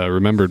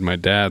remembered my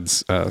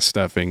dad's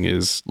stuffing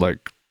is the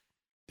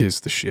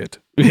shit.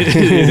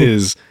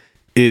 It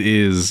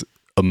is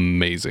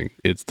amazing.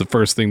 It's the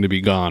first thing to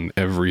be gone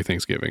every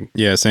Thanksgiving.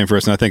 Yeah, same for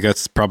us. And I think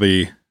that's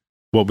probably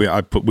what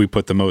we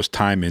put the most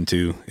time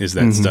into is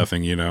that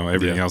stuffing. You know,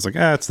 everything else like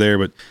it's there,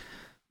 but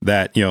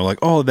that like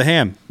the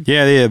ham.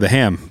 Yeah, the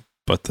ham.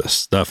 But the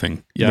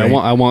stuffing. Yeah, right.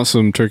 I want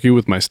some turkey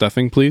with my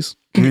stuffing, please.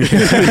 And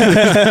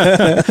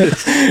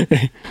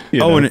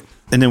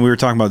then we were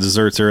talking about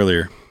desserts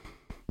earlier.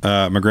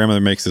 My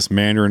grandmother makes this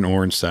mandarin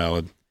orange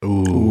salad.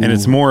 Ooh. And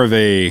it's more of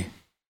I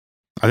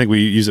think we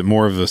use it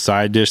more of a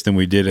side dish than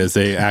we did as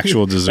a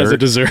actual dessert. As a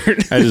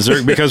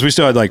dessert. Because we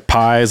still had like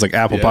pies, like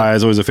apple pie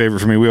is always a favorite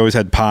for me. We always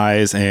had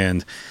pies,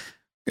 and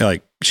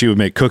like she would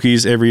make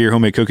cookies every year,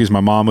 homemade cookies.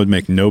 My mom would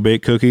make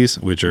no-bake cookies,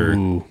 which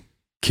are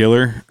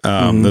killer.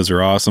 Those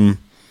are awesome.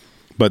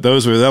 But that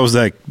was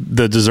like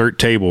the dessert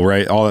table,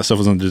 right? All that stuff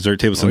was on the dessert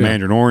table. So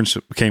mandarin orange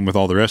came with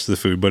all the rest of the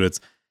food, but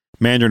it's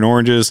mandarin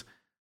oranges,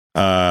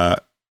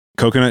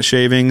 coconut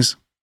shavings,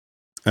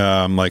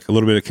 like a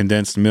little bit of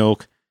condensed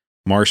milk,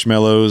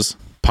 marshmallows,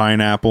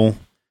 pineapple,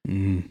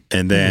 and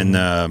then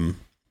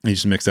you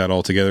just mix that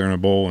all together in a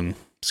bowl and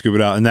scoop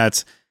it out. And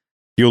that's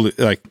you'll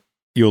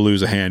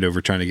lose a hand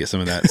over trying to get some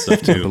of that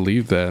stuff too. I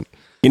believe that.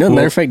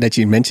 Matter of fact that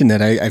you mentioned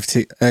that, I've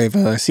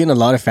seen a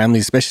lot of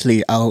families,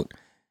 especially out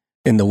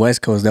in the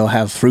West Coast, they'll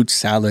have fruit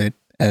salad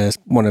as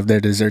one of their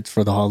desserts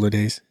for the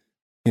holidays.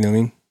 You know what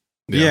I mean?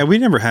 Yeah, we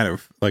never had it.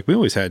 Like we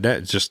always had that.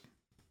 It's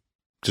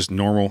just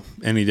normal,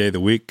 any day of the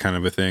week kind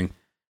of a thing.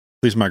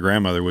 At least my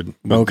grandmother would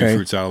do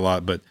fruit salad a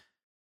lot, but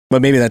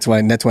maybe that's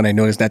when I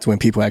noticed that's when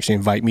people actually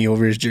invite me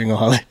over is during a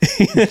holiday.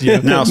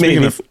 Now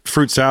speaking of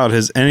fruit salad,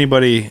 does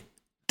anybody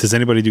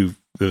do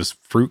those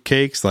fruit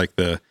cakes like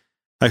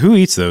who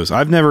eats those? I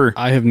have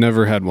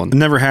never had one.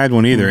 Never had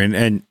one either.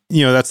 And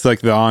that's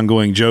like the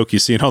ongoing joke you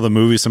see in all the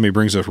movies. Somebody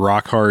brings a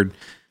rock hard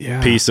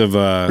piece of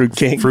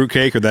fruit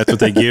cake, or that's what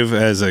they give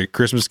as a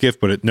Christmas gift,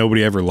 but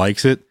nobody ever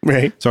likes it.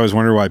 Right. So I always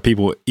wonder why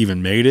people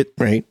even made it.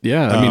 Right.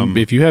 Yeah. I mean,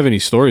 if you have any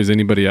stories,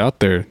 anybody out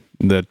there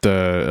that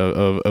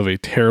of a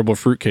terrible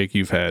fruit cake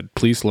you've had,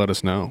 please let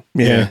us know.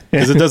 Yeah.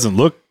 Because it doesn't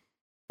look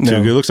too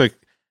good. It looks like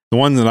the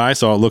one that I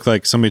saw, it looked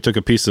like somebody took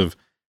a piece of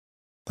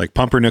like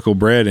pumpernickel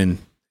bread and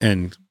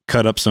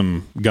cut up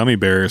some gummy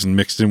bears and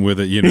mixed in with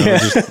it,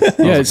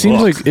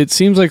 it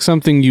seems like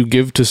something you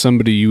give to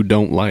somebody you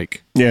don't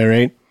like. Yeah,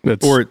 right.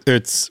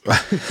 It's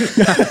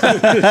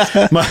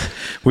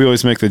we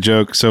always make the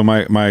joke. So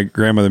my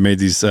grandmother made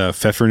these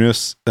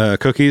Pfeffernuss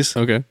cookies.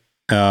 Okay.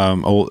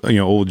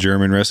 Old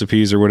German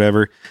recipes or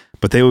whatever,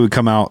 but they would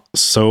come out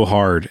so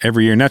hard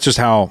every year, and that's just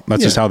how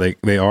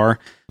they are.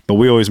 But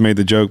we always made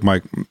the joke,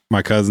 my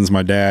cousins,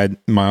 my dad,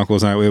 my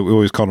uncles, and I, we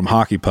always called them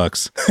hockey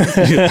pucks. Like,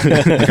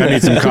 I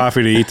need some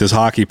coffee to eat this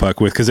hockey puck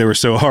with, because they were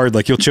so hard.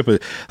 Like, you'll chip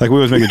it. Like, we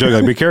always make a joke,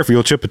 like, be careful,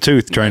 you'll chip a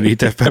tooth trying to eat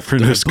that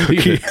Pfeffernuss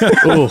cookie.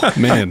 Oh,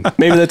 man.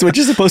 Maybe that's what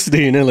you're supposed to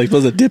do, like,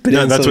 supposed to dip it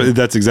in.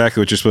 That's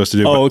exactly what you're supposed to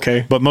do.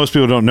 Okay. But most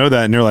people don't know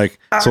that, and they're like,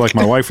 so like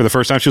my wife, for the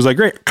first time, she was like,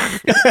 great.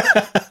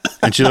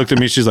 And she looked at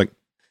me, she's like,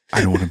 I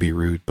don't want to be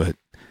rude, but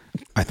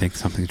I think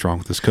something's wrong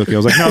with this cookie. I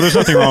was like, no, there's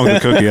nothing wrong with the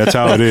cookie. That's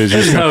how it is.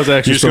 You're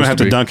just going to have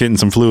to dunk it in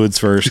some fluids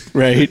first.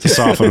 Right. To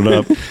soften it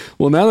up.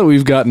 Well, now that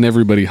we've gotten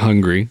everybody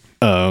hungry,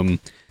 I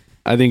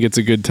think it's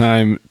a good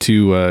time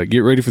to get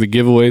ready for the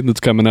giveaway that's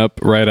coming up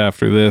right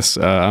after this.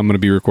 I'm going to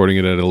be recording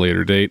it at a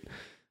later date.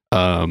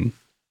 And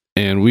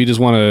we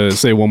just want to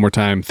say one more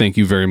time, thank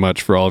you very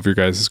much for all of your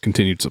guys'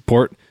 continued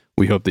support.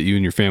 We hope that you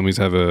and your families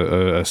have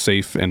a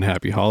safe and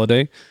happy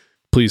holiday.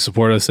 Please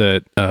support us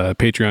at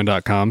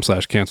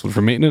patreon.com/canceled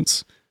for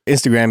maintenance.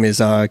 Instagram is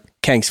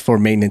Kanks for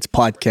Maintenance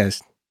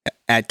Podcast,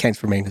 at Kanks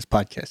for Maintenance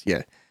Podcast.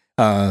 Yeah.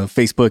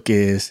 Facebook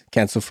is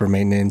Cancel for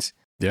Maintenance.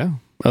 Yeah.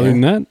 Other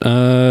than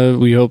that,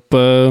 we hope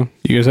you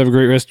guys have a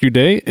great rest of your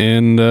day,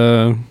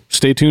 and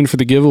stay tuned for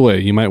the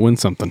giveaway. You might win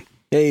something.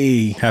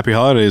 Hey. Happy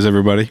holidays,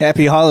 everybody.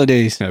 Happy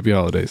holidays. Happy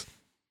holidays.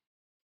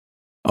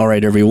 All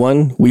right,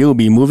 everyone. We will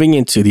be moving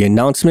into the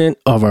announcement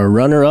of our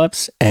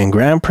runner-ups and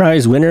grand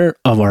prize winner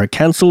of our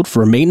Canceled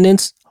for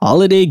Maintenance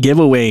holiday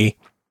giveaway.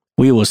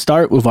 We will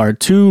start with our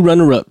 2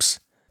 runner-ups.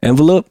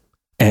 Envelope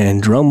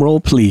and drum roll,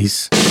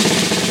 please.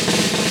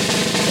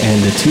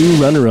 And the 2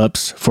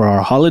 runner-ups for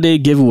our holiday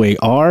giveaway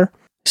are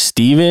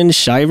Steven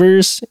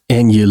Shivers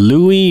and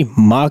Yului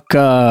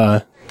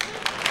Maka.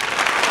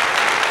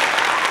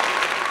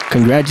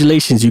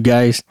 Congratulations, you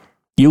guys.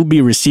 You'll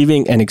be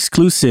receiving an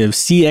exclusive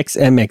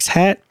CXMX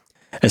hat,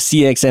 a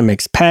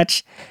CXMX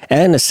patch,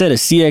 and a set of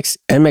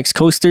CXMX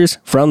coasters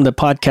from the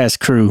podcast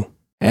crew.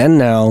 And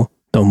now,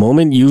 the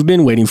moment you've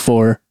been waiting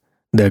for,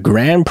 the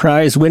grand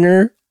prize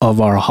winner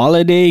of our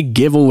holiday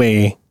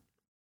giveaway.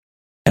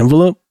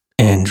 Envelope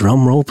and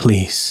drum roll,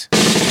 please.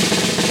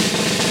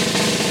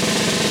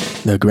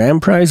 The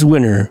grand prize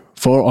winner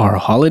for our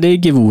holiday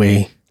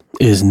giveaway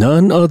is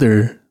none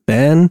other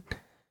than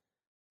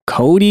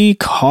Cody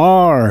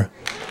Carr.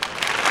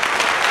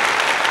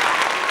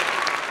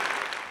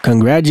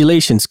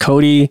 Congratulations,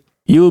 Cody.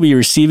 You will be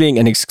receiving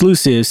an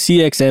exclusive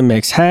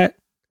CXMX hat,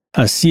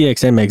 a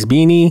CXMX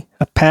beanie,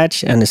 a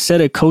patch, and a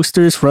set of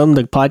coasters from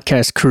the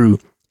podcast crew.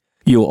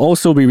 You'll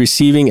also be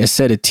receiving a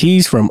set of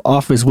tees from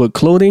Office Wood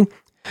Clothing,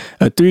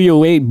 a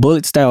 308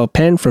 bullet style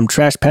pen from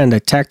Trash Panda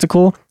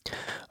Tactical,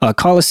 a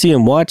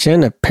Coliseum watch,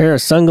 and a pair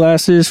of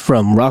sunglasses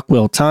from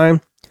Rockwell Time,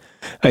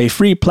 a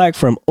free plaque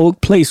from Oak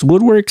Place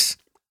Woodworks,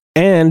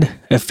 and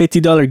a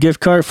 $50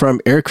 gift card from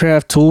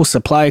Aircraft Tool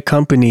Supply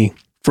Company.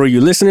 For you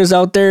listeners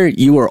out there,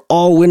 you are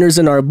all winners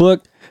in our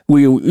book.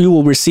 You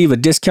will receive a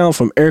discount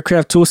from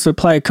Aircraft Tool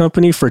Supply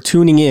Company for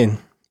tuning in.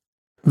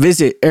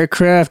 Visit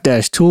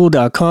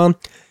aircraft-tool.com.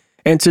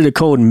 Enter the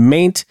code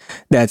MAINT,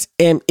 that's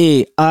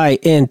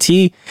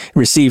MAINT.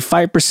 Receive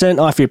 5%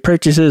 off your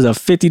purchases of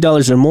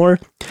 $50 or more.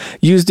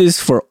 Use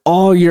this for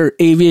all your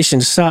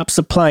aviation shop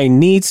supply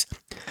needs.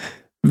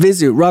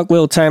 Visit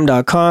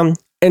rockwelltime.com.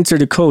 Enter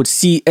the code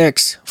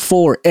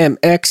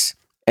CX4MX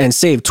and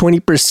save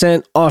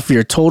 20% off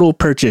your total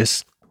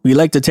purchase. We'd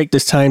like to take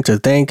this time to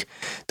thank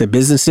the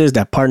businesses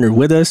that partnered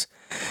with us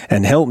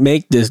and help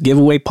make this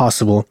giveaway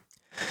possible.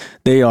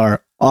 They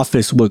are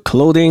Office Wood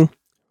Clothing,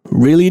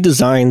 Really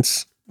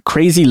Designs,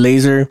 Crazy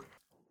Laser,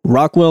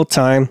 Rockwell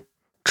Time,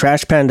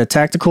 Trash Panda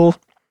Tactical,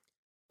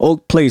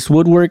 Oak Place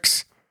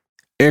Woodworks,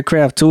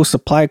 Aircraft Tool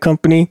Supply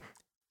Company,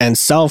 and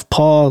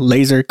Southpaw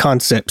Laser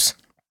Concepts.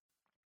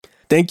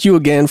 Thank you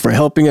again for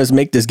helping us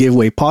make this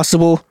giveaway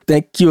possible.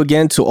 Thank you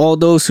again to all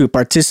those who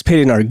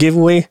participated in our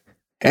giveaway.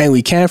 And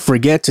we can't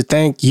forget to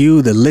thank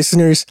you, the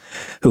listeners,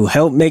 who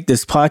helped make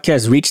this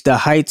podcast reach the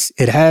heights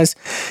it has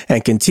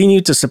and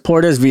continue to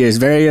support us via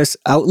various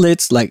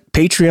outlets like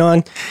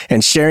Patreon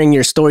and sharing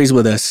your stories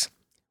with us.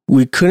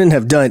 We couldn't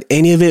have done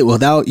any of it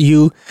without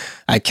you.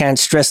 I can't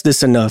stress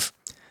this enough.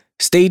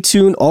 Stay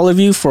tuned, all of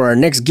you, for our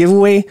next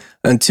giveaway.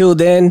 Until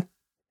then,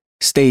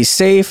 stay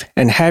safe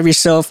and have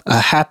yourself a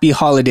happy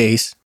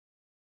holidays.